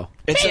English. Oh.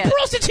 It's Yeah.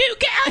 Prostitute,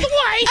 get out of the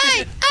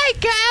way. Hey,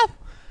 girl!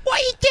 What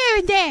are you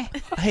doing there?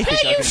 I hate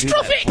this.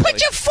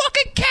 Put your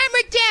fucking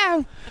camera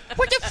down!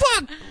 What the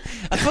fuck?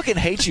 I fucking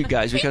hate you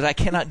guys because I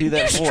cannot do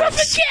that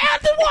voice. Get out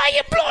of the way!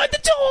 You blind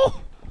the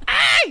door!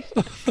 Hey!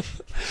 Move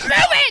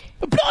it!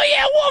 Blow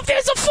your wolf!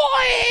 There's a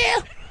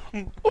fire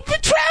here! We'll be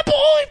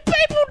trouble!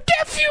 People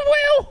deaf, you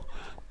will!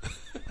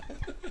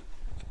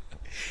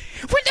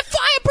 When the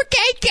fire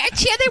brigade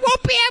gets here, they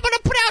won't be able to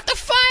put out the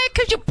fire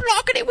because you're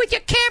blocking it with your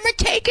camera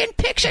taking,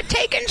 picture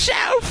taking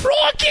self. Roy,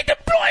 get the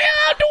blow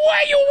out of the way,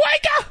 you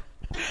waker!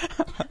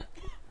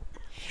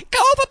 Go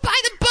over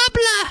by the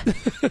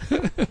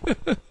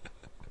bubbler!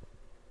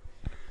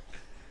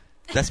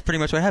 That's pretty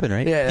much what happened,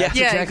 right? Yeah, that's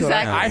Yeah, exactly. What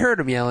exactly. I heard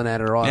him yelling at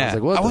her. I Yeah. was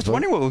like, what the fuck?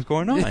 wondering what was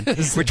going on.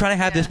 We're trying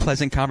to have this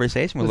pleasant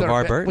conversation with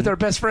LeVar Burton. with our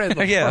best friend.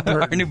 yeah, LeVar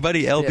Burton. our new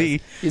buddy, LB. Yeah,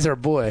 he's our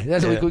boy.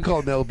 That's Yeah. what we call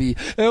him, LB.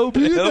 LB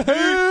in the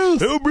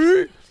house.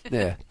 LB!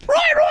 Yeah. Roy,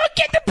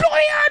 get the blow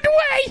out of the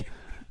way!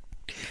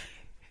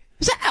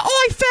 Is that an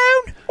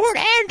iPhone or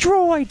an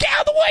Android? Get out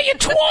of the way, you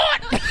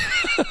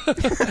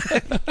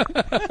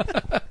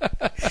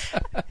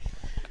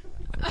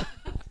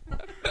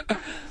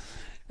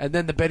twat! And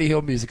then the Benny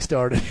Hill music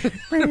started.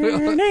 But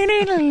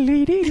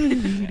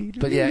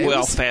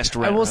yeah, fast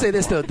I will say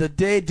this though: the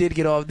day did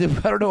get off. I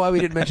don't know why we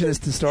didn't mention this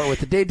to start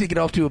with. The day did get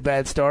off to a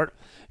bad start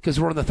because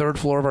we're on the 3rd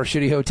floor of our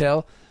shitty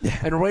hotel,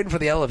 and we're waiting for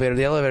the elevator.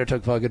 The elevator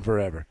took fucking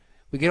forever.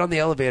 We get on the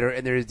elevator,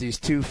 and there's these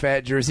 2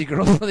 fat Jersey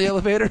girls on the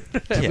elevator.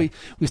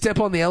 We step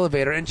on the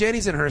elevator, and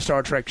Jenny's in her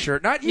Star Trek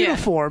shirt. Not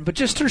uniform, but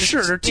just her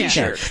shirt, her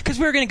T-shirt. Because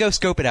we were going to go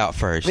scope it out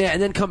first. Yeah,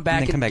 and then come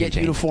back and get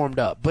change. uniformed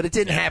up. But it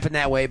didn't happen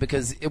that way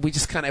because it was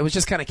just kind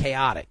of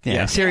chaotic.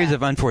 Yeah, a series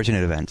of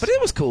unfortunate events. But it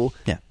was cool.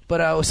 Yeah.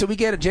 But so we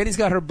get it. Jenny's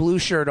got her blue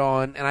shirt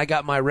on, and I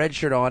got my red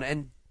shirt on,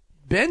 and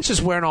Ben's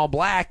just wearing all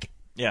black.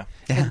 Yeah.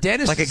 And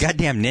Dennis like a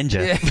goddamn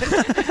ninja. Yeah.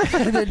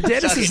 And then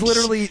Dennis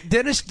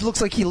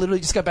looks like he literally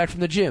just got back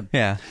from the gym.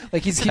 Yeah.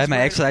 Like he's I had my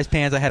exercise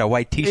pants. I had a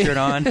white T-shirt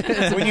on.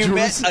 When you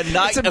met a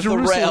knight of the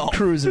realm.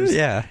 Cruisers.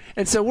 Yeah.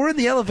 And so we're in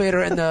the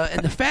elevator, and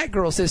the fat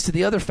girl says to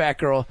the other fat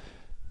girl,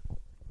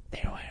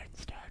 "They're wearing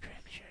Star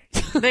Trek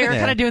shirts." They were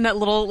kind of doing that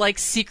little like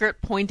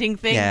secret pointing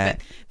thing. Yeah.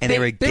 And they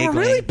were giggling. They were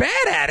really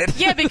bad at it.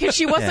 Yeah, because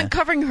she wasn't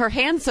covering her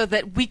hand so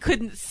that we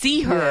couldn't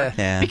see her.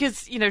 Yeah.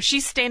 Because,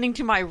 she's standing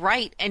to my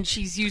right and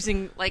she's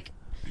using, like,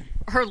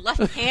 her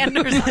left hand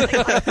or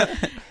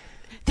something.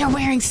 They're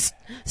wearing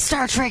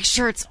Star Trek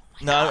shirts.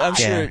 Oh no, I'm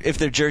sure if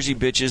they're Jersey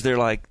bitches, they're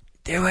like,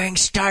 they're wearing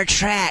Star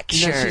Trek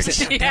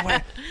shirts. They're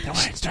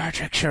wearing Star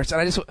Trek shirts.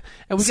 And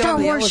we got on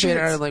the elevator,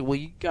 and I'm like, well,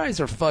 you guys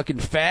are fucking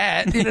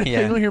fat. You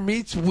don't hear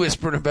me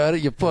whispering about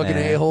it, you fucking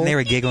a-hole. And they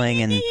were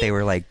giggling, and they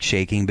were, like,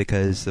 shaking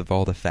because of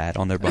all the fat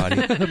on their body.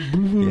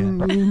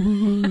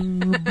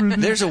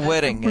 There's a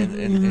wedding,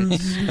 and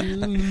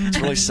it's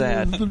really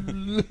sad.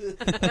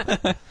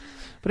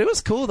 But it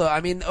was cool, though. I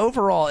mean,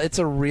 overall, it's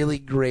a really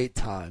great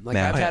time. Like,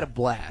 I've had a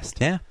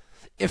blast. Yeah.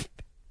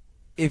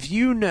 If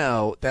you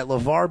know that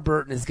LeVar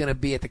Burton is going to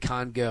be at the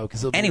Con Go,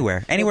 because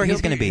anywhere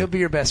he's going to be, he'll be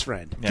your best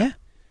friend. Yeah.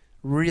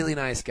 Really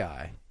nice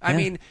guy. I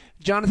mean,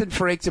 Jonathan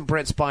Frakes and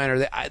Brent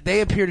Spiner,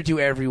 they appear to do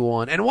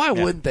everyone, and why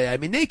wouldn't they? I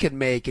mean, they could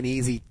make an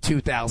easy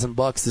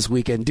 $2,000 this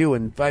weekend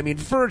doing,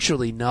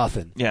 virtually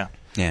nothing. Yeah.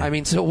 Yeah. I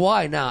mean, so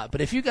why not?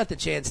 But if you got the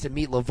chance to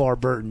meet LeVar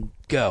Burton,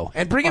 go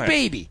and bring a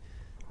baby.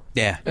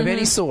 Yeah. Of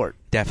any sort.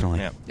 Definitely.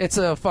 Yeah. It's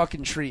a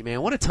fucking treat,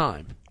 man. What a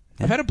time.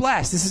 I've had a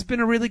blast. This has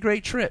been a really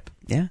great trip.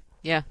 Yeah.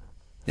 Yeah.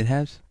 It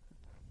has.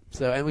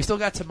 So, and we still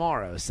got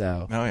tomorrow,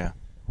 so. Oh, yeah.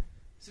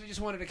 So we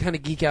just wanted to kind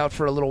of geek out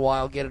for a little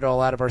while, get it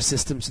all out of our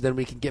system, so then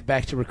we can get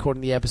back to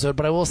recording the episode.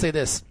 But I will say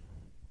this.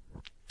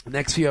 The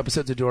next few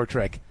episodes of Dork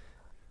Trek,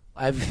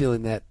 I have a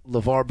feeling that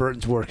LeVar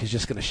Burton's work is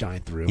just going to shine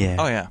through. Yeah.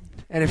 Oh, yeah.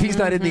 And if he's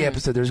not in the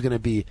episode, there's going to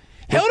be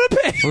hell to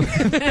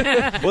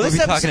pay. Well, this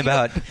talking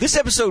about this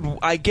episode,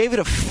 I gave it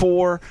a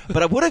 4,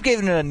 but I would have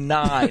given it a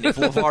 9 if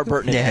LeVar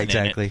Burton had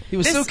been in it. He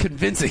was so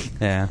convincing.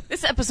 Yeah.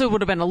 This episode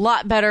would have been a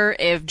lot better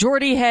if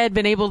Geordi had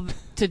been able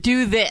to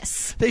do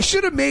this. They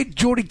should have made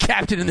Geordi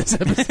captain in this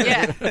episode.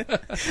 Yeah.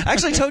 I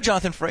actually told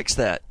Jonathan Frakes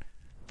that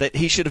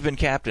he should have been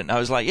captain. I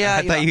was like,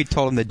 I thought you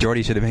told him that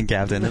Geordi should have been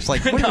captain. It's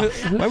like,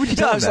 why would you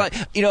tell him I was that?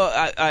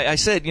 like, I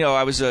said,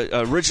 I was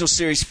a original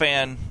series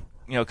fan,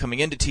 coming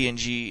into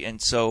TNG, and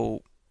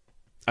so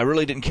I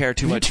really didn't care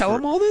too much. Did you tell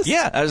him all this?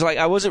 Yeah, I was like,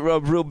 I wasn't a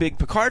real big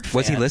Picard fan.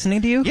 Was he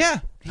listening to you?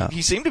 Yeah,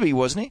 he seemed to be,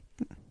 wasn't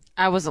he?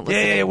 I wasn't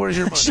listening. Yeah, where's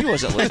your money? She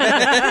wasn't listening.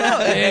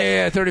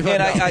 yeah, $35.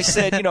 And I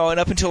said, and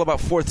up until about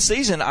 4th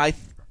season, I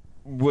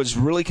was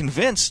really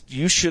convinced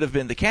you should have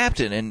been the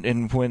captain.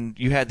 And when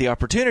you had the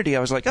opportunity, I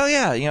was like, oh,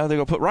 yeah, they're going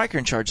to put Riker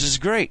in charge. This is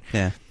great.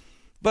 Yeah.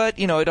 But,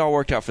 it all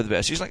worked out for the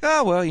best. He's like,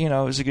 oh, well,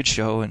 it was a good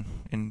show,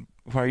 and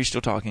why are you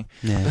still talking?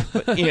 Yeah.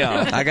 But,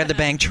 I got to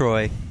bang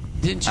Troy.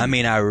 Didn't you? I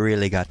mean, I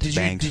really got to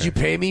bang Did you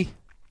pay me?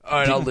 All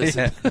right, I'll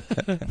listen.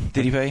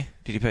 Did he pay?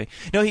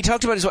 No, he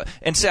talked about his wife.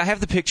 And I have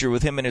the picture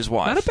with him and his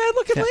wife. Not a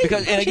bad-looking lady.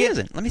 Because, and She again,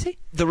 isn't. Let me see.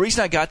 the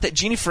reason I got that,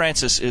 Jeannie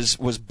Francis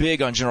was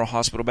big on General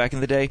Hospital back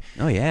in the day.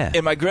 Oh, yeah.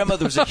 And my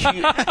grandmother was a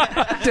huge...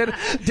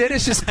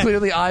 Dennis just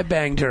clearly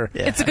eye-banged her.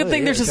 Yeah. It's a good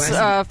thing there's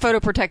a photo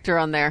protector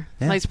on there.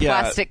 Yeah. Nice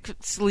plastic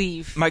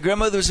sleeve. My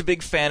grandmother was a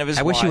big fan of his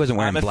wife. I wish she wasn't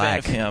wearing I'm black.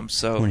 a fan of him,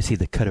 so... I want to see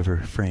the cut of her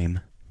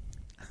frame.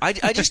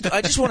 I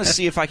just want to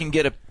see if I can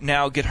get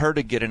her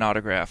to get an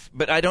autograph.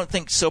 But I don't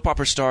think soap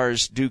opera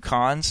stars do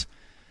cons,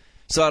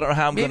 so I don't know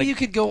how I'm going to. Maybe you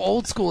could go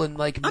old school and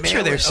mail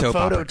sure there's a soap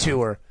photo opera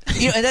to her.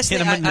 And that's the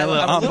In a thing.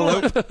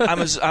 manila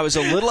I was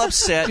a little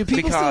upset Do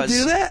people because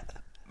still do that?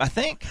 I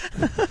think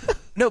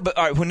no, but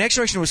all right. When Next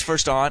Generation was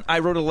first on, I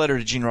wrote a letter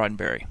to Gene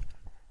Roddenberry.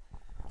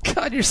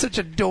 God, you're such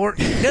a dork.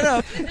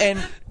 No, and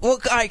well,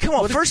 all right, come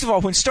on. First of all,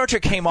 when Star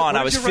Trek came on,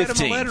 What I was did you write him a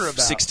 15, letter about?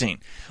 16.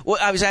 Well,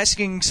 I was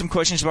asking some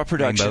questions about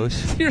production.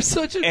 Rainbows. You're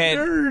such a And-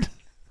 nerd.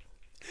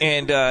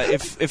 And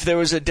if there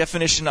was a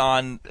definition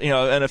on,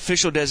 an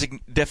official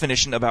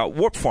definition about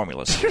warp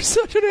formulas. You're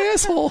such an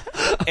asshole.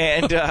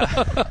 And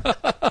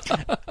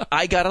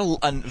I got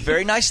a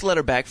very nice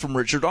letter back from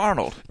Richard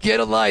Arnold, Get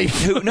a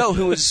life.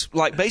 who was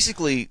like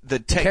basically the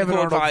technical Kevin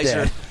Arnold's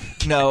advisor. dead.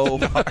 No,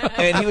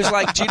 and he was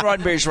like Gene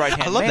Roddenberry's right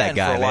hand I love man that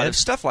guy, for a lot man. of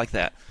stuff like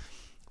that.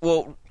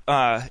 Well,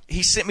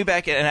 he sent me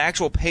back an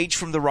actual page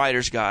from the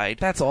writer's guide.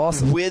 That's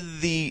awesome.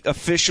 With the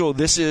official,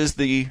 this is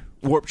the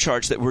warp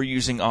charts that we're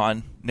using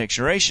on Next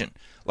Generation.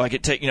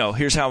 Like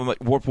here's how much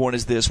warp 1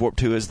 is this, warp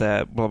 2 is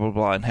that, blah blah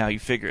blah, and how you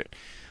figure it.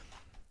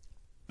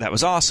 That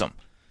was awesome.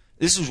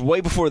 This was way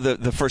before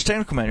the first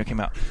Technical Commander came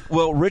out.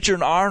 Well,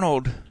 Richard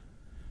Arnold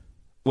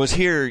was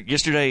here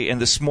yesterday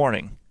and this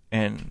morning,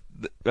 and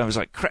I was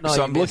like, crap. No,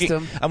 so I'm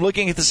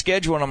looking at the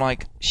schedule, and I'm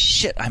like,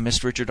 shit, I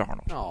missed Richard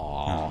Arnold.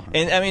 Aww.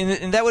 And I mean,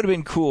 and that would have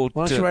been cool.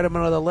 Why don't you write him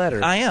another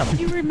letter? I am.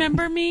 Do you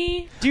remember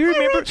me? Do you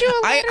remember?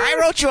 I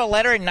wrote you a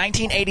letter in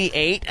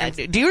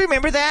 1988. Do you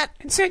remember that?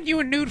 And sent you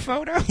a nude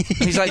photo.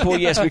 He's like, well,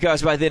 yes,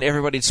 because by then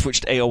everybody had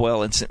switched to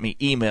AOL and sent me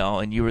email,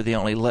 and you were the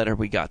only letter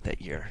we got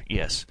that year.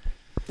 Yes.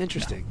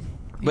 Interesting.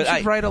 But you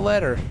should write a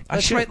letter. I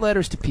Let's should. write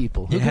letters to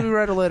people. Who can we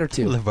write a letter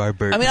to? LeVar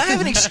Burton. I mean, I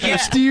have an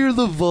excuse. Dear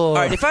LeVar. All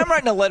right, if I'm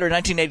writing a letter in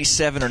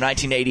 1987 or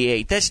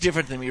 1988, that's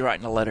different than me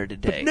writing a letter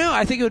today. No,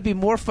 I think it would be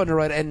more fun to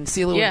write and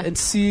seal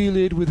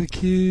it with a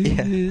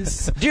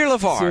kiss. Dear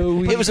LeVar,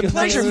 So it was a we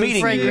pleasure can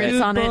meeting fragrance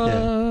you. on it.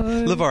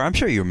 LeVar, I'm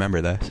sure you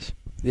remember this.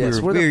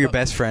 Yes, we were your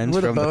best friends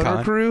we're from the the boner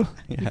con. crew.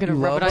 You're gonna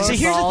rub it on love your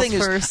See, here's the balls thing: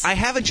 is first. I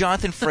have a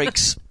Jonathan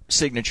Frakes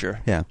signature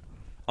Yeah.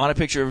 on a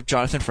picture of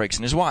Jonathan Frakes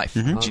and his wife,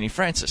 Ginny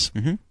Francis.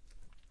 Mhm.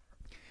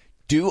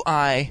 Do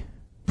I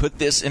put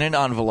this in an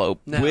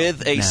envelope No.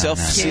 with a No,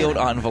 self-sealed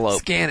Scan it. envelope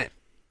Scan it.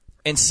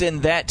 and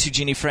send that to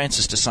Ginny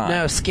Francis to sign?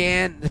 No,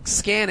 scan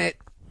it,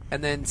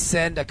 and then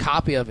send a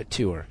copy of it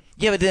to her.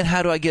 Yeah, but then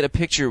how do I get a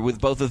picture with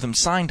both of them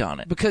signed on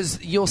it? Because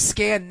you'll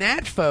scan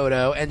that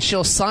photo, and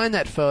she'll sign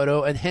that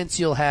photo, and hence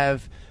you'll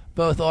have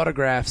both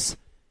autographs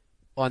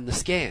on the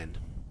scan.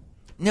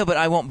 No, but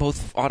I want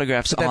both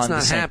autographs But that's on the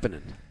not same.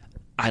 happening.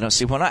 I don't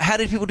see why not. How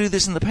did people do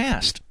this in the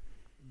past?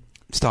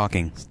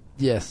 Stalking.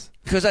 Yes.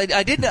 Because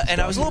I did know, and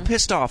I was a little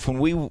pissed off when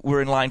we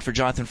were in line for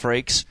Jonathan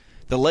Frakes.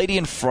 The lady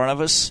in front of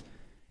us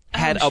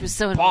had she a was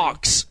so annoying.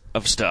 box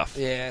of stuff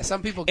Yeah,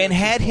 some people go and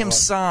had too him far.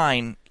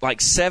 sign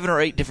like 7 or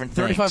 8 different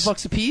things.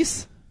 $35 a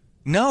piece?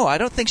 No, I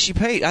don't think she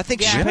paid. I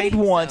think Yeah, she I paid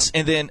think once, so.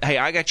 and then, hey,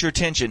 I got your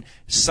attention.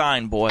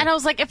 Sign, boy. And I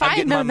was like, if I'm I had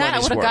getting my known that, I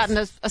money's would have worth.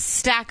 gotten a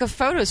stack of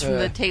photos from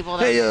the table.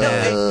 Hey,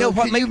 no,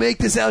 what can make- you make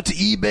this out to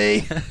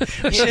eBay?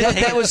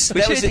 that was We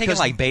should have it, taken 'cause-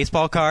 like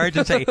baseball cards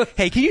and say,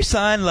 "Hey, can you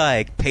sign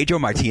like Pedro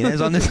Martinez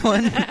on this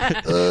one?"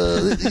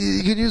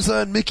 Can you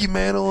sign Mickey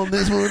Mantle on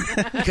this one?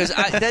 because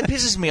that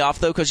pisses me off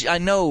though, because I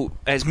know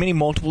as many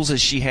multiples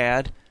as she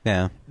had,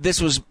 Yeah.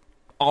 this was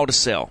all to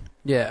sell.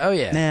 Yeah, oh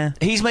yeah. Nah.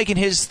 He's making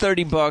his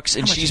 $30,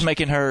 and she's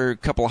making her a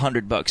couple of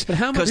 $100. But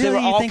how much- Because they were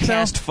Really? You all think so?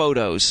 cast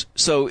photos,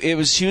 so it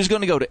was. She was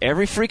going to go to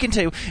every freaking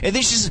table, and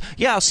then she says,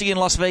 "Yeah, I'll see you in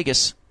Las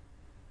Vegas,"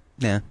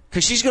 Yeah.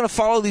 because she's going to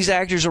follow these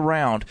actors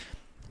around.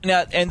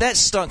 Now, and that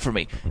stunk for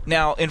me.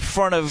 Now, in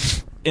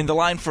the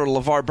line for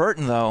LeVar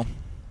Burton, though,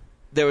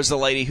 there was a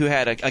lady who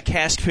had a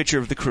cast picture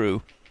of the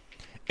crew,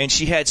 and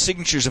she had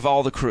signatures of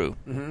all the crew,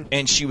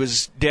 and she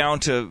was down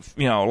to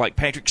like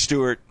Patrick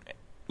Stewart,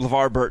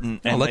 LeVar Burton,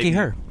 and Lucky maybe-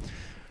 her.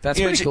 That's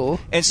You know, pretty she- cool.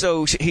 And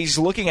so he's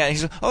looking at it.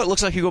 He's like, "Oh, it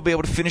looks like you're going to be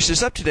able to finish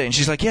this up today." And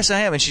she's like, "Yes,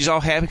 I am." And she's all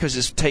happy because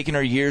it's taken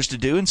her years to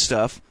do and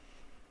stuff.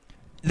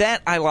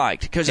 That I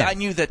liked because Yeah. I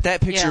knew that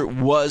picture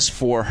Yeah. was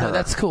for her. Oh,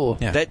 that's cool.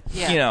 Yeah. That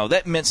Yeah.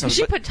 that meant something.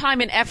 She But- put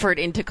time and effort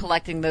into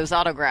collecting those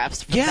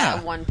autographs for Yeah.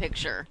 that one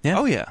picture. Yeah.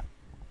 Oh yeah.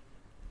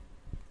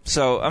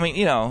 So I mean,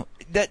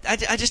 that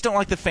I just don't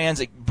like the fans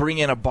that bring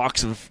in a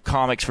box of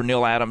comics for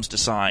Neil Adams to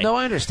sign. No,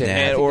 I understand. Yeah. I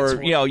And, think or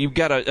it's- you've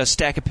got a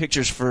stack of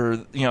pictures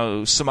for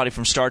somebody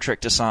from Star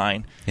Trek to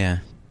sign. Yeah.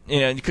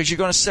 Because you're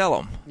going to sell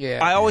them. Yeah.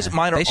 I always Yeah.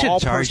 mine are They should all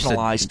charge the-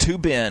 personalized to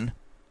Ben.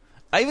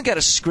 I even got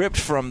a script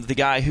from the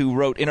guy who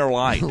wrote Inner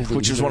Light,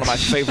 which was one of my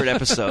favorite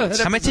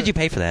episodes. How much did you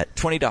pay for that?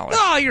 $20.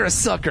 Oh, you're a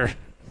sucker.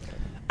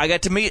 I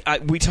got to meet.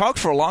 We talked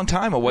for a long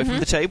time away from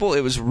the table.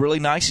 It was really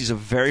nice. He's a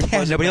very Yeah,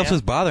 pleasant nobody else man.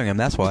 was bothering him.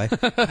 That's why.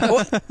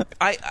 Well,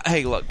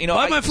 hey, look.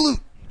 Buy my flute.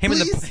 Him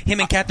please?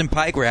 and Captain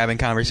Pike were having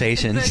The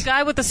conversations.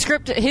 guy with the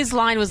script, his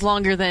line was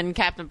longer than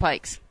Captain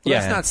Pike's. Well,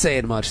 Yeah. That's not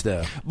saying much,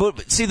 though.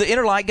 But see, the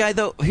Inner Light guy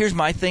though. Here's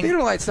my thing.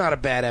 Theater Light's not a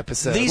bad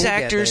episode. These We'll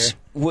get actors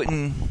there.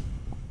 wouldn't.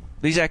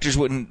 These actors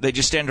wouldn't. They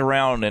just stand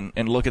around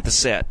and look at the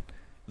set.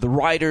 The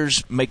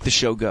writers make the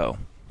show go.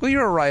 Well,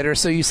 you're a writer,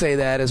 so you say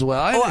that as well.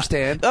 I Oh,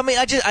 understand. I mean,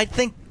 I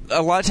think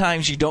a lot of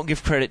times you don't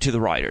give credit to the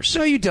writers.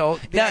 No, you don't.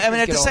 The Now, I actors mean,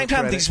 at get the all same time,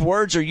 credit. these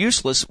words are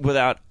useless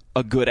without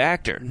a good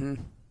actor.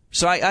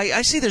 So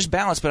I see there's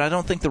balance, but I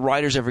don't think the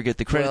writers ever get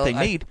the credit Well, they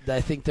need.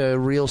 I think the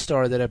real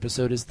star of that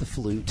episode is the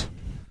flute.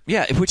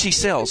 Yeah, which he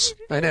sells.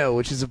 I know,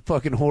 which is a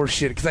fucking horse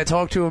shit. Because I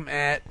talked to him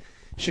at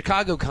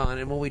ChicagoCon,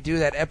 and when we do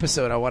that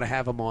episode, I want to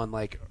have him on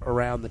like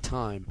around the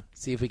time.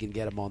 See if we can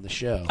get him on the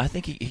show. I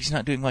think he's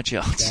not doing much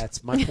else.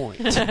 That's my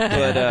point.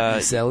 But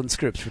He's selling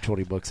scripts for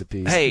 $20 a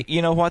piece. hey,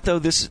 you know what though?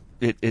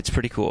 It's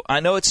pretty cool. I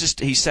know it's just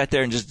he sat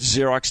there and just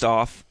Xeroxed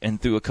off and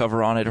threw a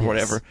cover on it or Yes.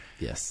 whatever.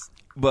 Yes.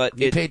 But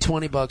You paid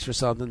 $20 for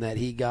something that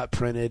he got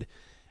printed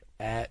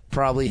at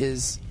probably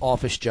his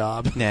office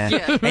job. Yeah.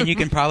 Yeah. And you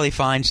can probably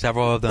find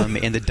several of them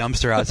in the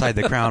dumpster outside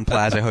the Crown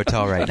Plaza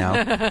Hotel right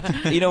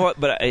now. you know what?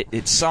 But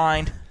it's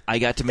signed. I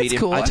got to meet That's him.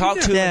 cool. I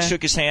talked to him Yeah. and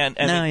shook his hand.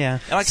 And, No, yeah.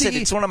 and like I said,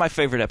 it's one of my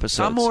favorite episodes.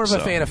 I'm more of a so.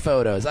 fan of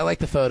photos. I like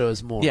the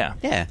photos more. Yeah.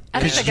 Yeah, I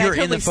think because that guy you're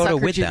in the totally photo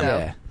suckered with you, them. though.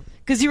 Yeah.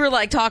 Because you were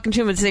like talking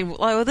to him and saying,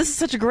 "Oh, this is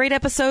such a great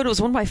episode. It was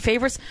one of my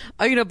favorites.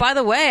 Oh, by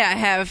the way, I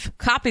have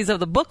copies of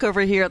the book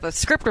over here, the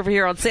script over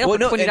here on sale Well,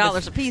 for no, $20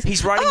 and a piece.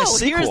 he's writing a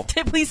sequel.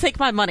 Please take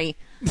my money."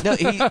 No,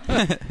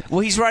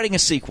 he's writing a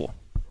sequel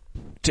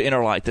to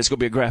Inner Light. That's going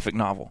to be a graphic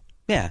novel.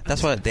 Yeah,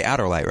 that's what the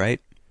Outer Light,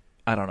 right?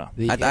 I don't know.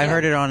 I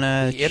heard it on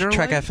The Inner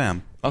Trek Light?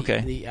 FM. Okay.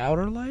 The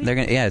Outer Light? They're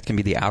gonna, it's gonna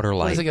be the Outer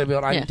What Light. is it going to be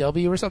on Yeah.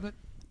 IDW or something?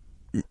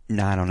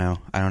 No, I don't know.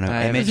 I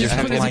haven't- Image I or haven't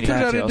something Is like it put it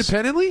that. out Details.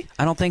 independently?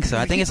 I don't think so.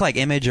 I think it's like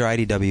Image or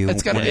IDW.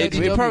 It's gotta be It'd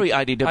IDW. probably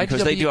IDW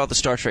because they IDW do all the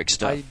Star Trek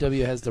stuff.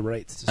 IDW has the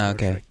rights to Star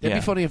Okay. Trek. It'd Yeah.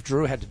 be funny if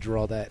Drew had to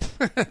draw that.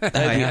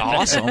 That'd be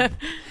awesome.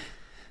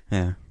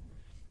 Yeah,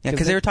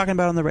 because they were talking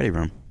about it in the Ready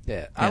Room.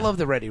 Yeah, I love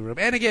the Ready Room.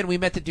 And again, we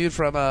met the dude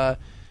from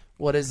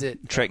what is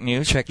it? Trek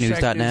News.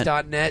 TrekNews.net.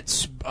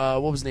 TrekNews.net.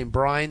 What was his name?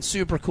 Brian.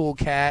 Super cool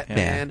cat,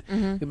 man.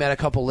 We met a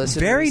couple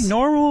listeners. Very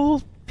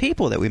normal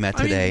people that we met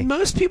today. I mean,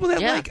 most people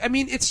that Yeah.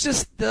 it's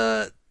just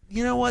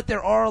you know what?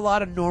 There are a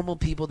lot of normal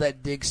people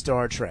that dig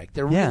Star Trek.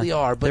 There Yeah, really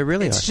are. But there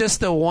really it's are. just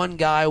the one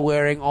guy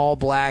wearing all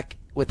black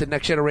with the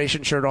Next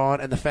Generation shirt on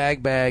and the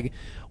fag bag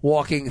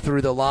walking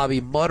through the lobby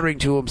muttering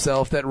to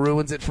himself that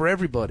ruins it for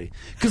everybody.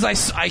 Because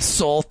I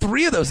saw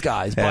 3 of those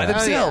guys by Yeah.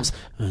 themselves.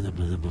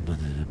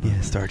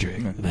 Yeah, Star Trek.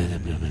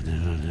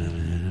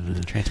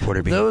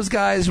 Transporter beam. Those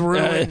guys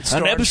ruined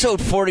Star on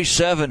episode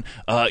 47,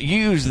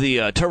 use the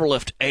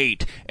Turbolift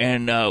 8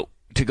 and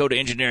to go to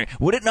engineering.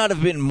 Would it not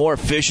have been more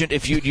efficient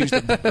if you'd used the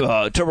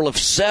Turbolift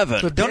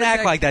 7? Don't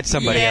act like that's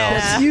somebody Yeah.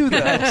 else. It's you, though.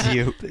 That's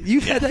you.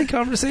 You've had that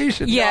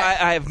conversation. Yeah.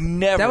 No, I have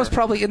never. That was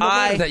probably in the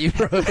letter that you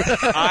wrote.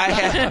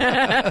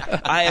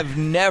 I have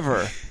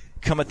never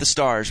come at the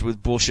stars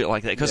with bullshit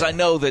like that because I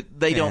know that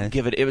they Yeah. don't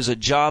give it. It was a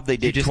job they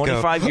did just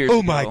 25 go, years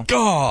oh ago. my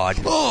God.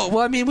 Oh,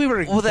 well, I mean, we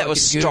were Well, that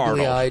was fucking startled.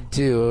 googly-eyed,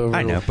 too.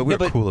 I know, but we No, were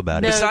but- cool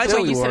about No, it. Besides the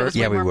way what you we said it were. was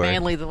Yeah, way we more were.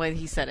 manly the way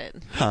he said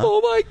it. Oh,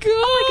 my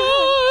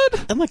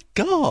God. Oh my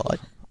God.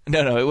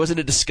 No, it wasn't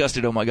a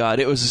disgusted. Oh my god,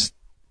 it was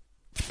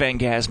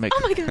fangasmic. Oh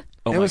my God.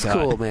 Oh It my was God.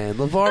 cool, man.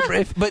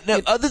 LeVar, But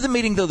no, other than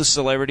meeting though the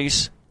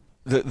celebrities,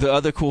 the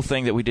other cool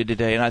thing that we did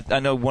today, and I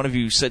know one of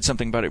you said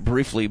something about it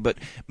briefly, but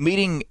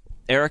meeting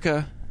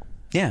Erica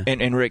Yeah.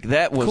 and Rick,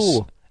 that was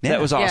Cool. Yeah.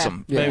 That was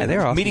awesome. Yeah,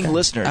 they're awesome. Meeting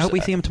listeners. I hope we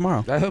see him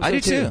tomorrow. I hope I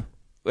so, do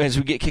too. As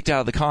we get kicked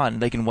out of the con,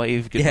 they can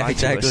wave goodbye Yeah,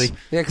 exactly. to us.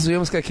 Yeah, because we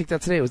almost got kicked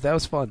out today. That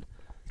was fun.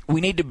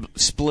 We need to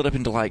split up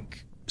into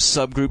like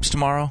subgroups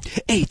tomorrow.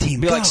 18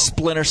 Be like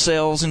splinter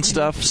cells and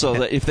stuff, so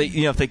that if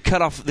they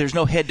cut off, there's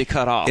no head to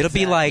cut off. It'll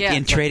be like Yeah.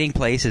 in Trading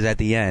Places at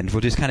the end.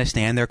 We'll just kind of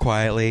stand there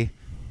quietly,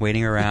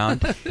 waiting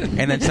around,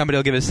 and then somebody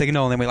will give a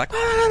signal, and then we're like,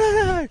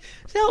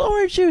 sell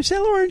orange juice,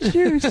 sell orange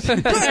juice.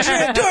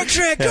 Dork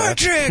Trek.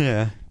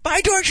 Yeah.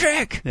 Buy Dork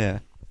Trek. Yeah.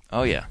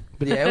 Oh yeah.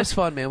 But yeah, it was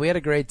fun, man. We had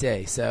a great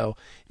day. So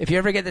if you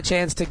ever get the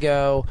chance to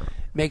go,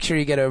 make sure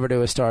you get over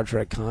to a Star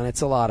Trek con.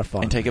 It's a lot of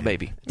fun. And take a man.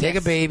 baby. Take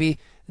Yes. a baby.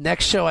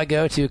 Next show I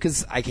go to,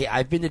 because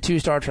I've been to 2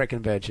 Star Trek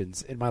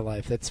conventions in my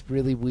life. That's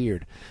really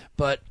weird.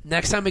 But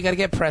next time we got to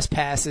get press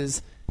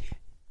passes.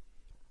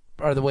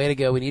 Are the way to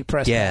go. We need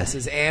press Yeah.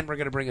 passes, and we're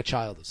going to bring a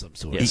child of some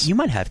sort. Yes. You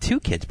might have 2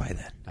 kids by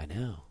then. I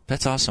know.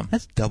 That's awesome.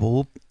 That's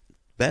double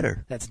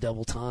better. That's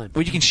double time.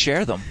 Well, you can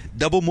share them.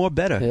 Double more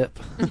better.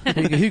 Yep.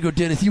 Here you go,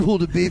 Dennis. You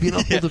hold a baby, and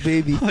I'll hold a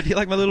baby. Oh, do you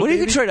like my little Well, you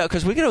baby? can trade out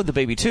because we can hold the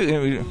baby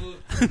too.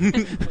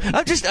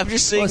 I'm just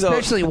seeing Well,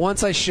 especially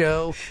once I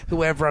show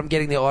whoever I'm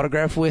getting the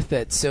autograph with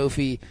that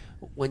Sophie,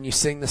 when you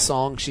sing the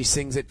song, she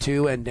sings it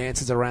too and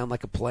dances around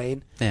like a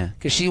plane. Yeah.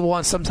 Because she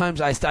wants,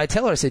 sometimes I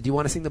tell her, I say, do you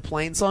want to sing the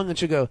plane song? And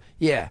she'll go,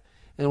 yeah.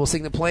 And we'll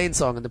sing the plane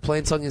song. And the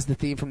plane song is the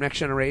theme from Next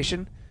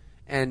Generation.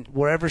 And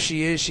wherever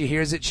she is, she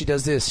hears it, she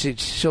does this.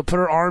 She'll put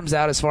her arms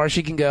out as far as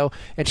she can go,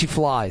 and she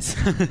flies.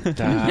 She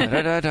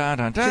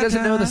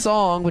doesn't know the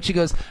song, but she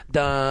goes,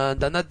 dun,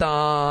 dun, dun,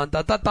 dun,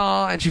 dun, dun,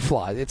 dun, and she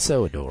flies. It's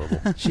so adorable.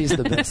 She's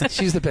the best.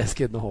 She's the best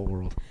kid in the whole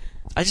world.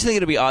 I just think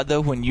it'll be odd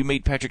though when you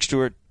meet Patrick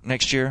Stewart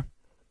next year,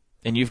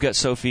 and you've got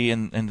Sophie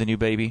and the new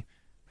baby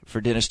for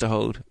Dennis to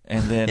hold,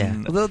 and then.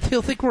 Yeah. Well,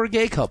 he'll think we're a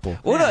gay couple.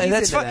 Well, no, He's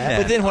that's into fine. that.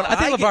 But then when I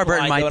think get LeVar Burton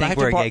mine, might though, and I think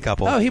have we're a to gay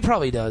couple. Oh, he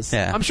probably does.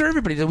 Yeah. I'm sure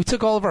everybody does. We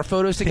took all of our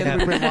photos together. Yeah.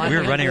 We were We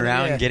were running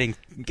around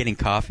getting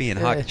coffee and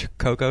hot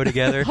cocoa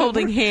together.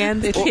 Holding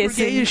hands, We're gay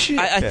kissing. as shit.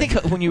 I think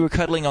when you were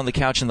cuddling on the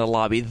couch in the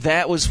lobby,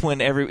 that was when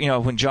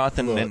when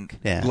Jonathan and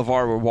Yeah.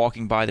 LeVar were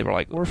walking by, they were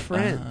like, We're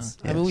friends.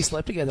 I mean, we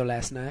slept together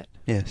last night,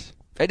 Yes.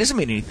 It doesn't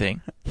mean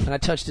anything. and I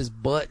touched his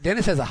butt.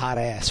 Dennis has a hot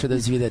ass, for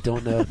those of you that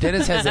don't know.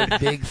 Dennis has a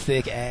big,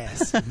 thick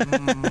ass.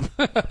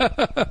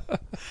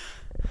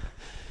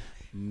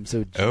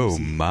 So Oh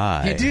juicy.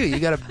 my. You do. You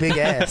got a big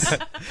ass.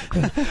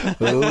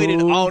 I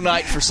waited all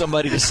night for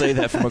somebody to say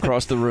that from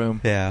across the room.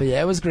 Yeah. But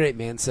yeah, it was great,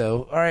 man.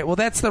 So, all right, well,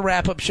 that's the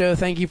wrap-up show.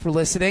 Thank you for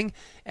listening,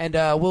 and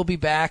we'll be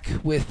back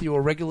with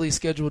your regularly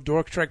scheduled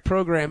Dork Trek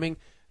programming.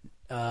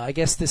 I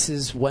guess this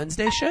is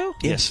Wednesday show?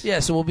 Yes. Yeah,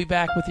 so we'll be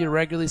back with your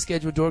regularly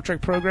scheduled Dork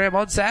Trek program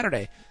on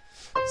Saturday.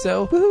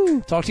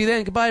 So, talk to you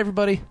then. Goodbye,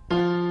 everybody.